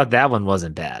actually thought that one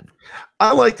wasn't bad.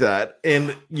 I like that.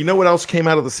 And you know what else came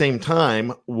out at the same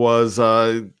time was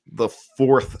the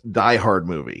fourth Die Hard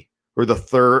movie. Or the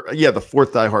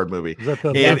fourth Die Hard movie.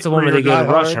 That's the one where they go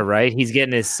to Russia, right? He's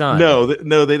getting his son. No,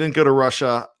 they didn't go to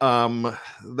Russia.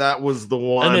 That was the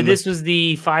one. Oh, no, this was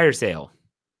the fire sale.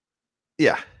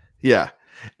 Yeah.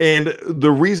 And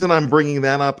the reason I'm bringing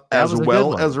that up as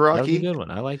well as Rocky, that was a good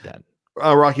one. I like that.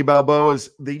 Rocky Balboa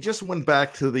is they just went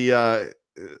back to the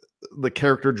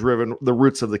character driven, the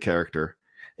roots of the character,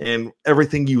 and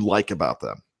everything you like about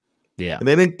them. Yeah, and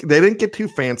they didn't get too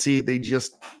fancy. They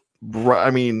just,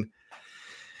 it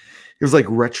was like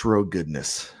retro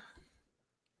goodness.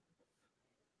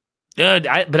 But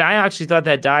I actually thought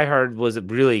that Die Hard was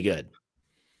really good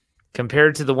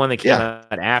compared to the one that came out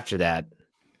after that.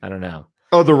 I don't know.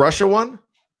 Oh, the Russia one?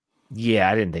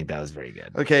 Yeah, I didn't think that was very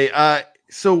good. Okay,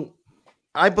 so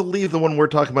I believe the one we're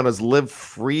talking about is Live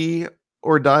Free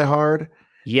or Die Hard.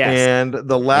 Yes. And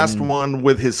the last one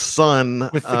with his son,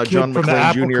 with John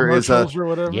McClane Jr. is or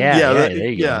whatever. there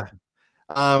you go.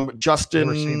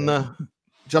 Justin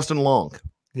Long.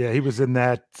 Yeah, he was in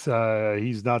that.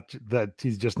 He's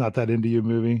just not that into you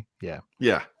movie. Yeah.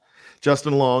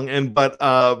 Justin Long, but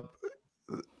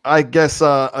I guess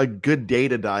a good day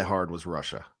to Die Hard was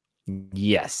Russia.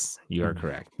 Yes, you are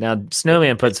correct. Now,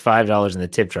 Snowman puts $5 in the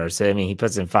tip jar. So, he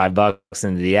puts in $5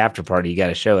 into the after party. You got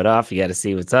to show it off. You got to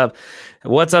see what's up.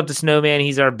 What's up to Snowman?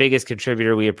 He's our biggest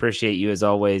contributor. We appreciate you as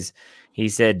always. He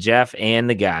said, Jeff and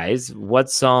the guys,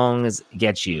 what songs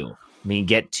get to you, make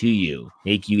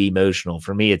you emotional?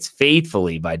 For me, it's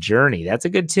Faithfully by Journey. That's a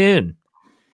good tune.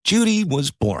 Judy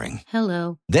was boring.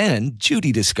 Hello. Then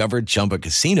Judy discovered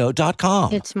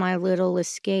ChumbaCasino.com. It's my little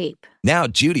escape. Now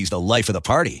Judy's the life of the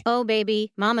party. Oh,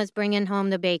 baby, mama's bringing home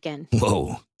the bacon.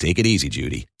 Whoa, take it easy,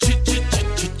 Judy.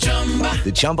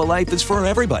 The Chumba life is for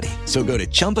everybody. So go to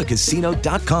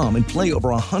ChumbaCasino.com and play over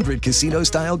 100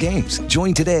 casino-style games.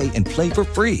 Join today and play for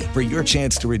free for your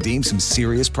chance to redeem some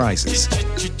serious prizes.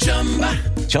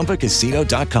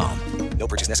 ChumbaCasino.com. No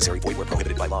purchase necessary. Void where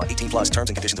prohibited by law. 18+ terms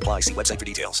and conditions apply. See website for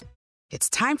details. It's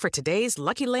time for today's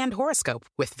Lucky Land horoscope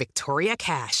with Victoria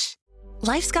Cash.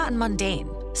 Life's gotten mundane,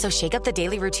 so shake up the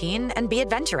daily routine and be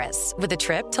adventurous with a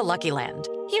trip to Lucky Land.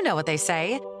 You know what they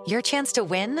say. Your chance to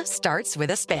win starts with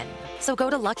a spin. So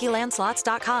go to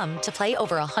LuckyLandSlots.com to play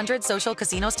over 100 social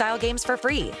casino-style games for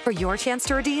free for your chance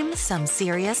to redeem some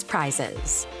serious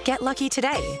prizes. Get lucky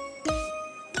today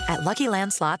at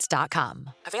LuckyLandSlots.com.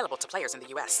 Available to players in the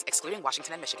U.S., excluding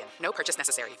Washington and Michigan. No purchase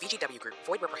necessary. VGW Group.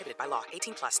 Void where prohibited by law.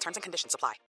 18+. Terms and conditions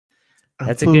apply.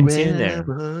 That's a good tune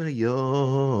there.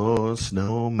 Your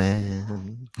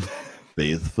snowman,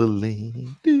 faithfully.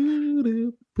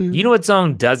 You know what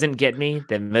song doesn't get me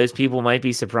that most people might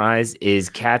be surprised is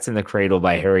Cats in the Cradle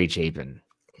by Harry Chapin.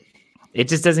 It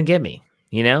just doesn't get me,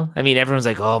 everyone's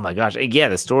like, oh my gosh. Yeah,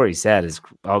 the story's sad as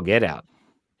all get out.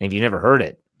 And if you've never heard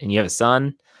it and you have a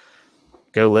son,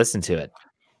 go listen to it.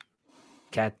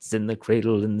 Cats in the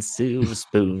Cradle and the Silver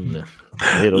Spoon.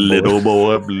 Little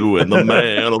boy blue and the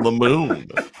man on the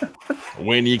moon.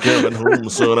 When you coming home,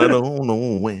 son, I don't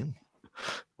know when.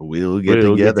 We'll get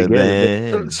together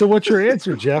then. So what's your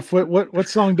answer, Jeff? What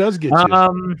song does get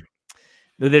you?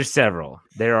 There's several.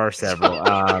 There are several.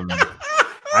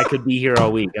 I could be here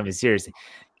all week. Seriously.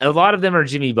 A lot of them are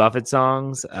Jimmy Buffett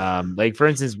songs. Like, for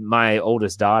instance, my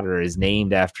oldest daughter is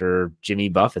named after Jimmy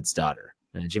Buffett's daughter.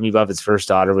 And Jimmy Buffett's first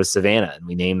daughter was Savannah, and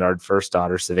we named our first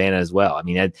daughter Savannah as well.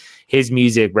 His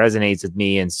music resonates with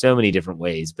me in so many different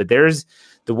ways. But there's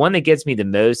the one that gets me the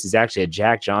most is actually a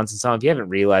Jack Johnson song. If you haven't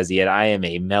realized yet, I am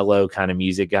a mellow kind of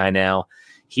music guy now.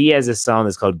 He has a song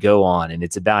that's called Go On, and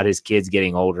it's about his kids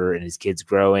getting older and his kids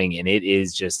growing. And it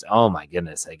is just, oh my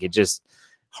goodness. Like, it just,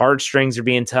 heartstrings are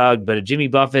being tugged. But at Jimmy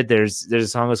Buffett, there's a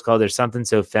song that's called There's Something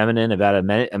So Feminine About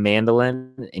a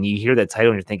Mandolin. And you hear that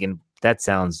title and you're thinking, that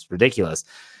sounds ridiculous.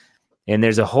 And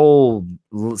there's a whole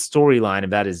storyline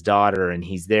about his daughter, and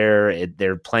he's there.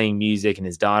 They're playing music, and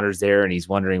his daughter's there, and he's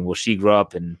wondering, will she grow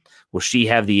up and will she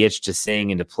have the itch to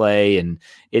sing and to play? And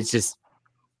it's just,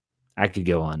 I could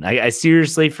go on. I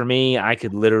seriously, for me, I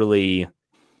could literally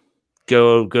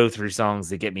go through songs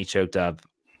that get me choked up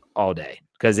all day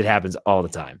because it happens all the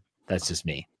time. That's just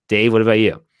me. Dave, what about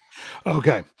you?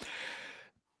 Okay.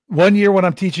 One year when I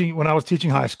was teaching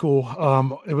high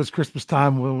school, it was Christmas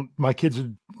time when my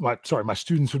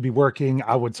students would be working.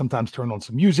 I would sometimes turn on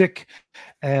some music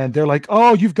and they're like,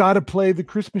 "Oh, you've got to play the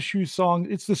Christmas Shoes song.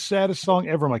 It's the saddest song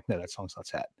ever." I'm like, "No, that song's not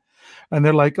sad." And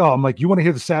they're like, "Oh," I'm like, "You want to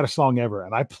hear the saddest song ever?"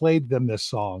 And I played them this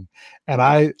song and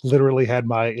I literally had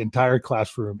my entire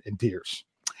classroom in tears.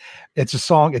 It's a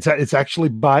song. It's actually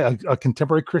by a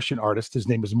contemporary Christian artist. His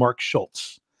name is Mark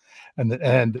Schultz. And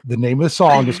the name of the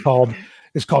song is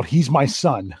called "He's My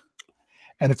Son,"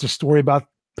 and it's a story about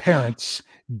parents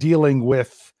dealing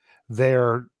with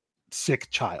their sick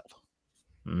child.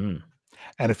 Mm.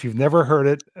 And if you've never heard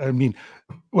it, I mean,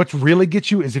 what really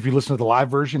gets you is if you listen to the live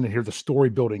version and hear the story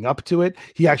building up to it.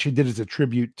 He actually did it as a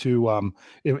tribute to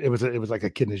it was like a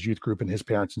kid in his youth group and his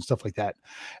parents and stuff like that.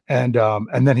 And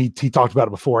then he talked about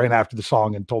it before and after the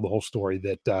song and told the whole story.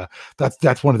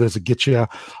 That's one of those that get you.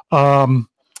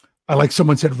 I like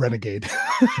someone said renegade,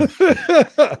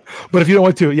 but if you don't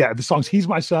want to, the song's "He's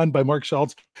My Son" by Mark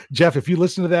Schultz. Jeff, if you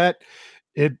listen to that,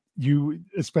 you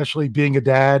especially being a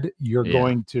dad, you're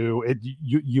going to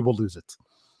you will lose it.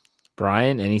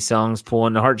 Brian, any songs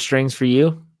pulling the heartstrings for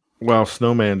you? Well,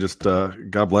 Snowman, just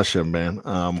God bless him, man.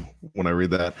 When I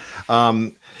read that,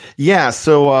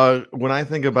 So when I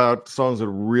think about songs that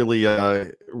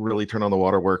really turn on the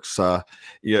waterworks,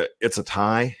 it's a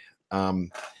tie.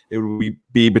 It would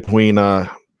be between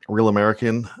Real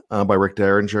American by Rick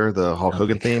Derringer, the Hulk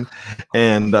Hogan theme,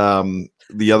 and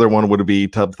the other one would be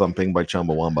Tub Thumping by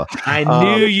Chumbawamba. I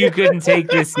knew you couldn't take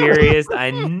this serious.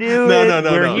 I knew it.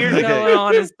 We're here telling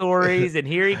honest stories, and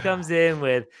here he comes in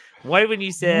with, "Why when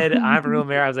you said I'm Real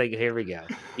American?" I was like, here we go.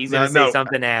 He's going to say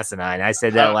something asinine. I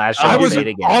said that last show. I'll say it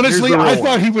again. Honestly, I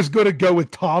thought he was going to go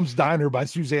with Tom's Diner by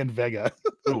Suzanne Vega.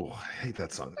 Oh, I hate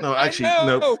that song. No, actually,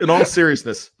 no. In all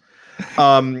seriousness.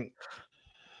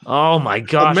 Oh my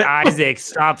gosh, Isaac,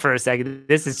 stop for a second.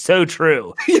 This is so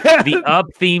true. The Up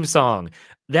theme song.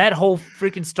 That whole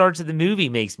freaking starts of the movie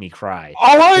makes me cry.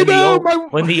 Oh, I know.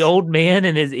 When the old man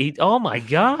and oh my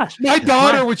gosh. My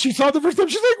daughter, when she saw it the first time,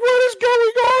 she's like, "What is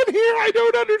going on here? I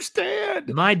don't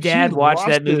understand." My dad watched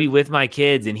that movie with my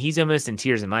kids and he's almost in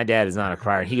tears, and my dad is not a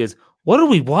crier. He goes, "What are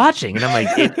we watching?" And I'm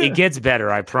like, it gets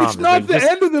better, I promise. It's not the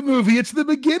end of the movie. It's the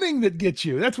beginning that gets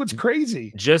you. That's what's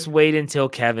crazy. Just wait until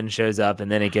Kevin shows up and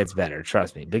then it gets better.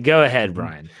 Trust me. But go ahead,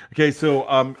 Brian. Okay,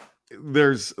 so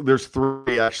there's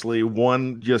three actually.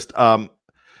 One just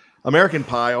American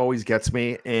Pie always gets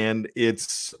me, and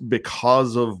it's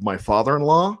because of my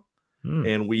father-in-law.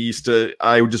 And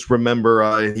I just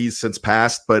remember he's since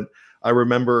passed, but I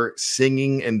remember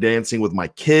singing and dancing with my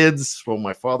kids when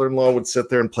my father-in-law would sit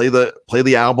there and play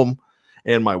the album,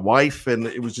 and my wife, and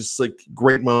it was just like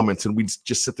great moments, and we'd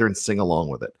just sit there and sing along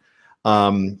with it.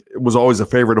 It was always a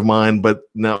favorite of mine, but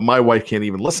now my wife can't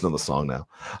even listen to the song now.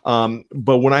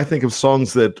 But when I think of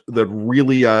songs that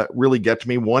really get to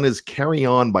me, one is "Carry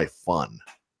On" by Fun.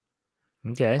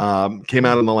 Okay. Came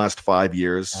out in the last 5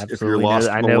 years. Absolutely. If you're lost,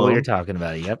 I know what you're talking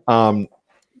about. Yep.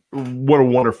 What a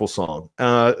wonderful song.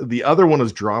 The other one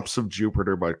is "Drops of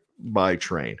Jupiter" by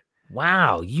Train.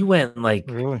 Wow, you went like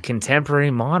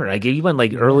contemporary modern. Like you went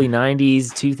like early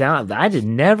 90s, 2000. I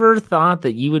never thought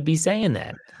that you would be saying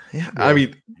that. Yeah, I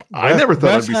mean, I never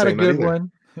thought I'd be saying that either.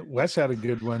 One. Wes had a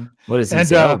good one. What does he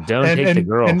say? Don't take the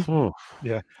girl. And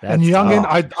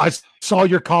Youngin, I saw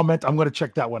your comment. I'm going to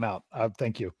check that one out.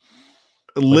 Thank you.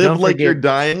 "Live Like You're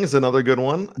Dying" is another good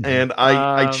one, and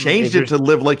I changed it to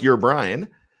 "Live Like You're Brian."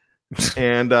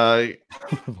 And I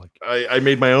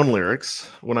made my own lyrics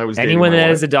when I was dating anyone my that wife.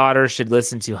 has a daughter should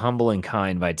listen to "Humble and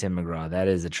Kind" by Tim McGraw. That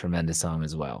is a tremendous song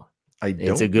as well.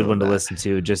 It's a good one to listen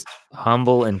to. Just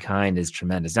 "Humble and Kind" is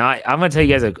tremendous. Now I'm going to tell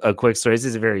you guys a quick story. This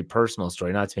is a very personal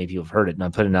story. Not too many people have heard it, and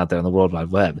I'm putting it out there on the World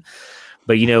Wide Web.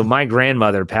 But my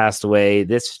grandmother passed away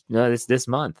this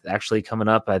month. Actually, coming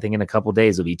up, I think in a couple of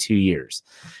days, it'll be 2 years.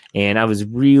 And I was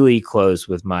really close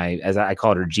with as I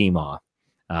called her G-Ma.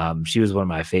 She was one of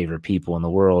my favorite people in the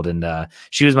world, and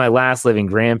she was my last living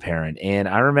grandparent. And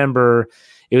I remember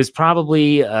it was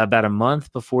probably about a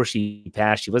month before she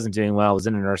passed. She wasn't doing well. I was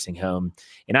in a nursing home,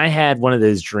 and I had one of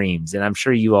those dreams, and I'm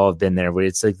sure you all have been there, where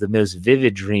it's like the most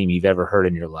vivid dream you've ever heard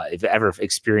in your life, ever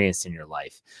experienced in your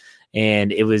life.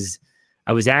 And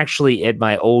I was actually at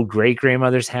my old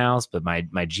great-grandmother's house, but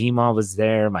my G-Ma was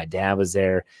there, my dad was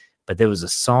there, but there was a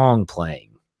song playing,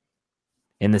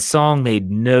 and the song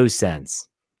made no sense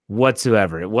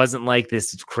whatsoever. It wasn't like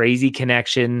this crazy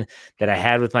connection that I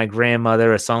had with my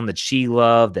grandmother, a song that she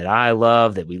loved, that I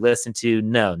loved, that we listened to.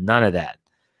 No, none of that.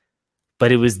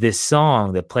 But it was this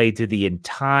song that played through the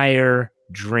entire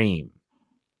dream.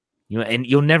 And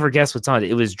you'll never guess what's on it.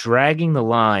 It was Dragging the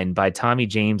Line by Tommy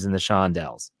James and the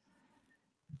Shondells.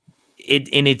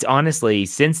 It's honestly,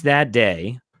 since that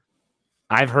day,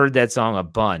 I've heard that song a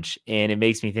bunch, and it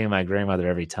makes me think of my grandmother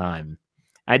every time.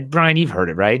 Brian, you've heard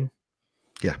it, right?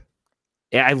 Yeah.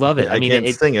 Yeah, I love it. I mean,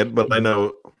 can't sing it, but I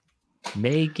know.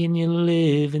 Making you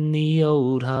live in the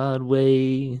old hard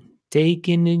way,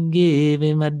 taking and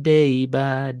giving my day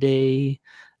by day.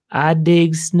 I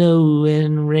dig snow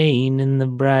and rain and the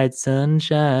bright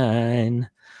sunshine.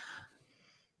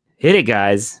 Hit it,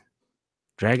 guys.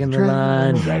 Dragging the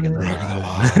line.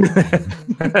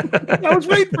 I was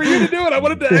waiting for you to do it. I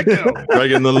wanted to echo.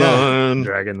 Dragging the line.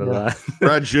 Dragging the line.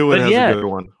 Brad Jewin has a good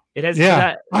one. It has.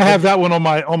 Yeah, I have that one on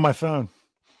my phone.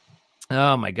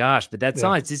 Oh my gosh! But that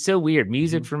song, it's so weird.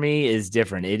 Music for me is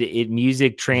different.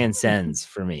 Music transcends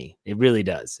for me. It really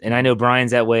does. And I know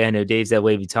Brian's that way. I know Dave's that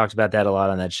way. We talked about that a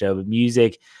lot on that show. But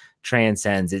music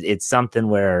transcends. It's something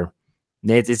where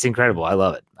it's incredible. I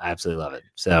love it. I absolutely love it.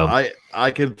 So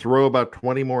I could throw about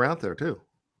 20 more out there too.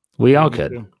 We all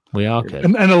could. We all could.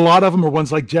 And a lot of them are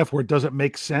ones like Jeff where it doesn't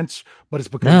make sense, but it's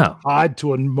because it's tied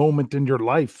to a moment in your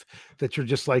life that you're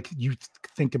just like, you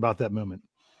think about that moment.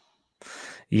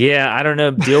 Yeah, I don't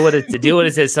know. Deal with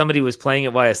it says somebody was playing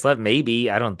it while I slept. Maybe.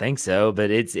 I don't think so,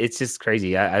 but it's just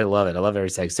crazy. I love it. I love every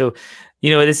second. So,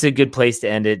 this is a good place to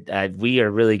end it. We are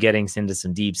really getting into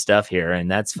some deep stuff here, and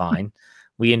that's fine.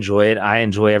 We enjoy it. I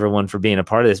enjoy everyone for being a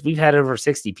part of this. We've had over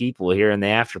 60 people here in the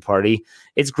after party.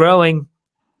 It's growing.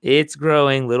 It's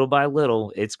growing little by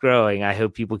little. It's growing. I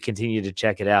hope people continue to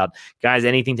check it out. Guys,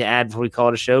 anything to add before we call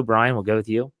it a show? Brian, we'll go with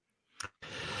you.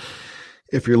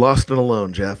 If you're lost and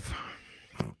alone, Jeff,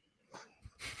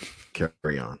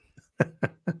 carry on.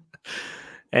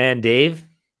 And Dave?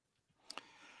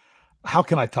 How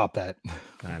can I top that?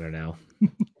 I don't know.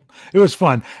 It was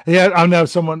fun. Yeah, I know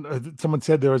someone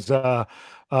said there was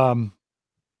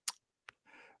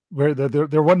where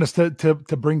they're wanting us to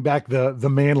bring back the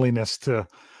manliness to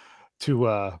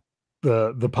the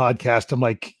podcast. I'm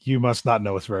like, you must not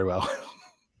know us very well.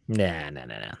 Nah.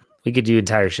 We could do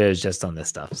entire shows just on this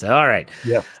stuff. So, all right.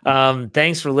 Yeah.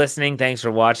 Thanks for listening. Thanks for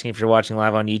watching. If you're watching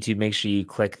live on YouTube, make sure you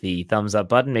click the thumbs up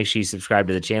button. Make sure you subscribe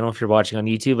to the channel. If you're watching on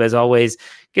YouTube, as always,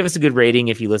 give us a good rating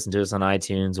if you listen to us on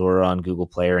iTunes or on Google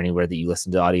Play or anywhere that you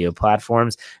listen to audio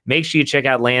platforms. Make sure you check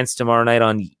out Lance tomorrow night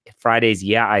on Fridays.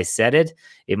 Yeah, I said it.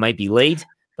 It might be late,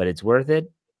 but it's worth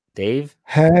it. Dave?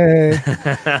 Hey.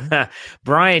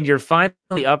 Brian, you're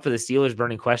finally up for the Steelers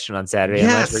burning question on Saturday.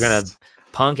 Yes. Unless we're going to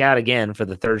punk out again for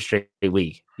the third straight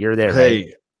week. You're there. Hey,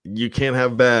 right? You can't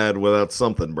have bad without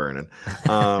something burning.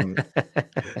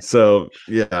 So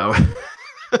yeah,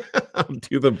 I'll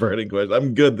do the burning question.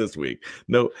 I'm good this week.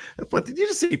 No, but did you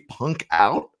just say punk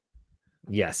out?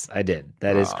 Yes, I did.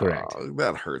 That is correct.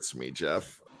 That hurts me,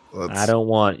 Jeff. I don't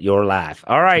want your life.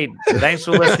 All right. Thanks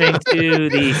for listening to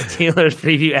the Steelers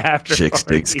preview after. Chicks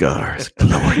dig scars.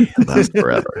 Glory lasts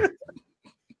forever.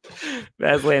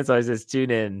 As Lance always says, tune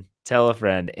in, tell a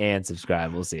friend, and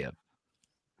subscribe. We'll see you.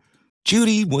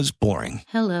 Judy was boring.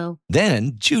 Hello.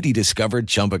 Then Judy discovered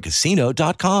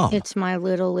ChumbaCasino.com. It's my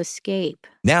little escape.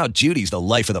 Now Judy's the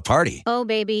life of the party. Oh,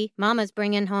 baby, mama's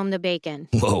bringing home the bacon.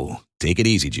 Whoa, take it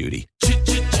easy, Judy.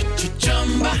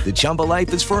 The Chumba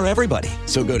life is for everybody.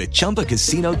 So go to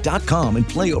ChumbaCasino.com and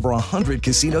play over 100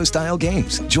 casino-style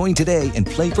games. Join today and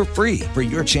play for free for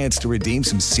your chance to redeem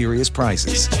some serious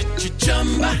prizes.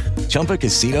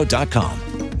 ChumbaCasino.com.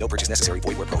 No purchase necessary.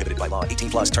 Void where prohibited by law.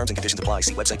 18+ terms and conditions apply.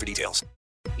 See website for details.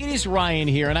 It is Ryan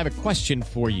here, and I have a question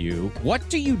for you. What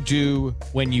do you do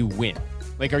when you win?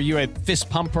 Like, are you a fist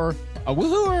pumper, a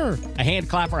woohooer, a hand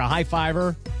clapper, a high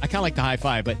fiver? I kind of like the high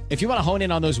five, but if you want to hone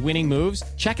in on those winning moves,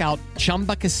 check out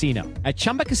Chumba Casino. At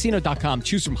ChumbaCasino.com,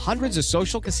 choose from hundreds of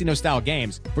social casino-style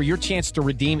games for your chance to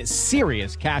redeem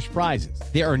serious cash prizes.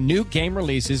 There are new game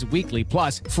releases weekly,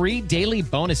 plus free daily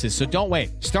bonuses. So don't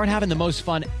wait. Start having the most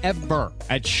fun ever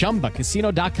at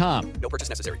ChumbaCasino.com. No purchase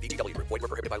necessary. VGW. Void where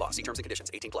prohibited by law. See terms and conditions.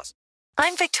 18+.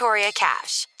 I'm Victoria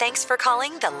Cash. Thanks for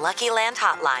calling the Lucky Land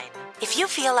Hotline. If you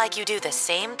feel like you do the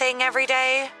same thing every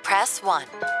day, press 1.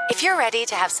 If you're ready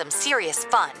to have some serious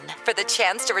fun for the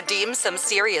chance to redeem some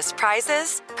serious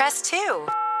prizes, press 2.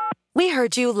 We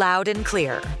heard you loud and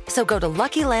clear. So go to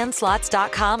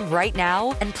LuckyLandSlots.com right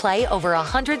now and play over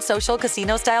 100 social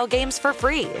casino-style games for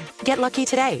free. Get lucky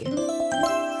today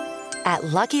at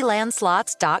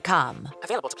LuckyLandSlots.com.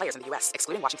 Available to players in the U.S.,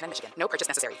 excluding Washington and Michigan. No purchase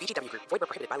necessary. VGW Group. Void where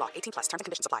prohibited by law. 18+. Terms and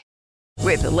conditions apply.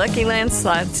 With the Lucky Land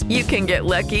Slots, you can get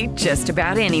lucky just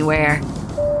about anywhere.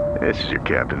 This is your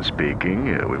captain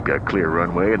speaking. We've got clear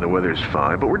runway and the weather's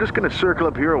fine, but we're just going to circle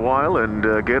up here a while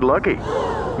and get lucky.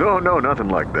 No, nothing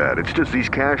like that. It's just these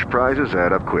cash prizes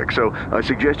add up quick. So I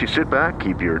suggest you sit back,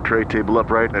 keep your tray table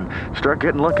upright, and start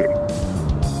getting lucky.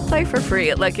 Play for free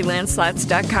at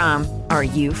LuckyLandSlots.com. Are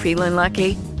you feeling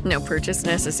lucky? No purchase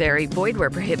necessary. Void where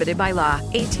prohibited by law.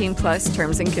 18+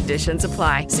 terms and conditions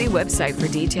apply. See website for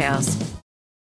details.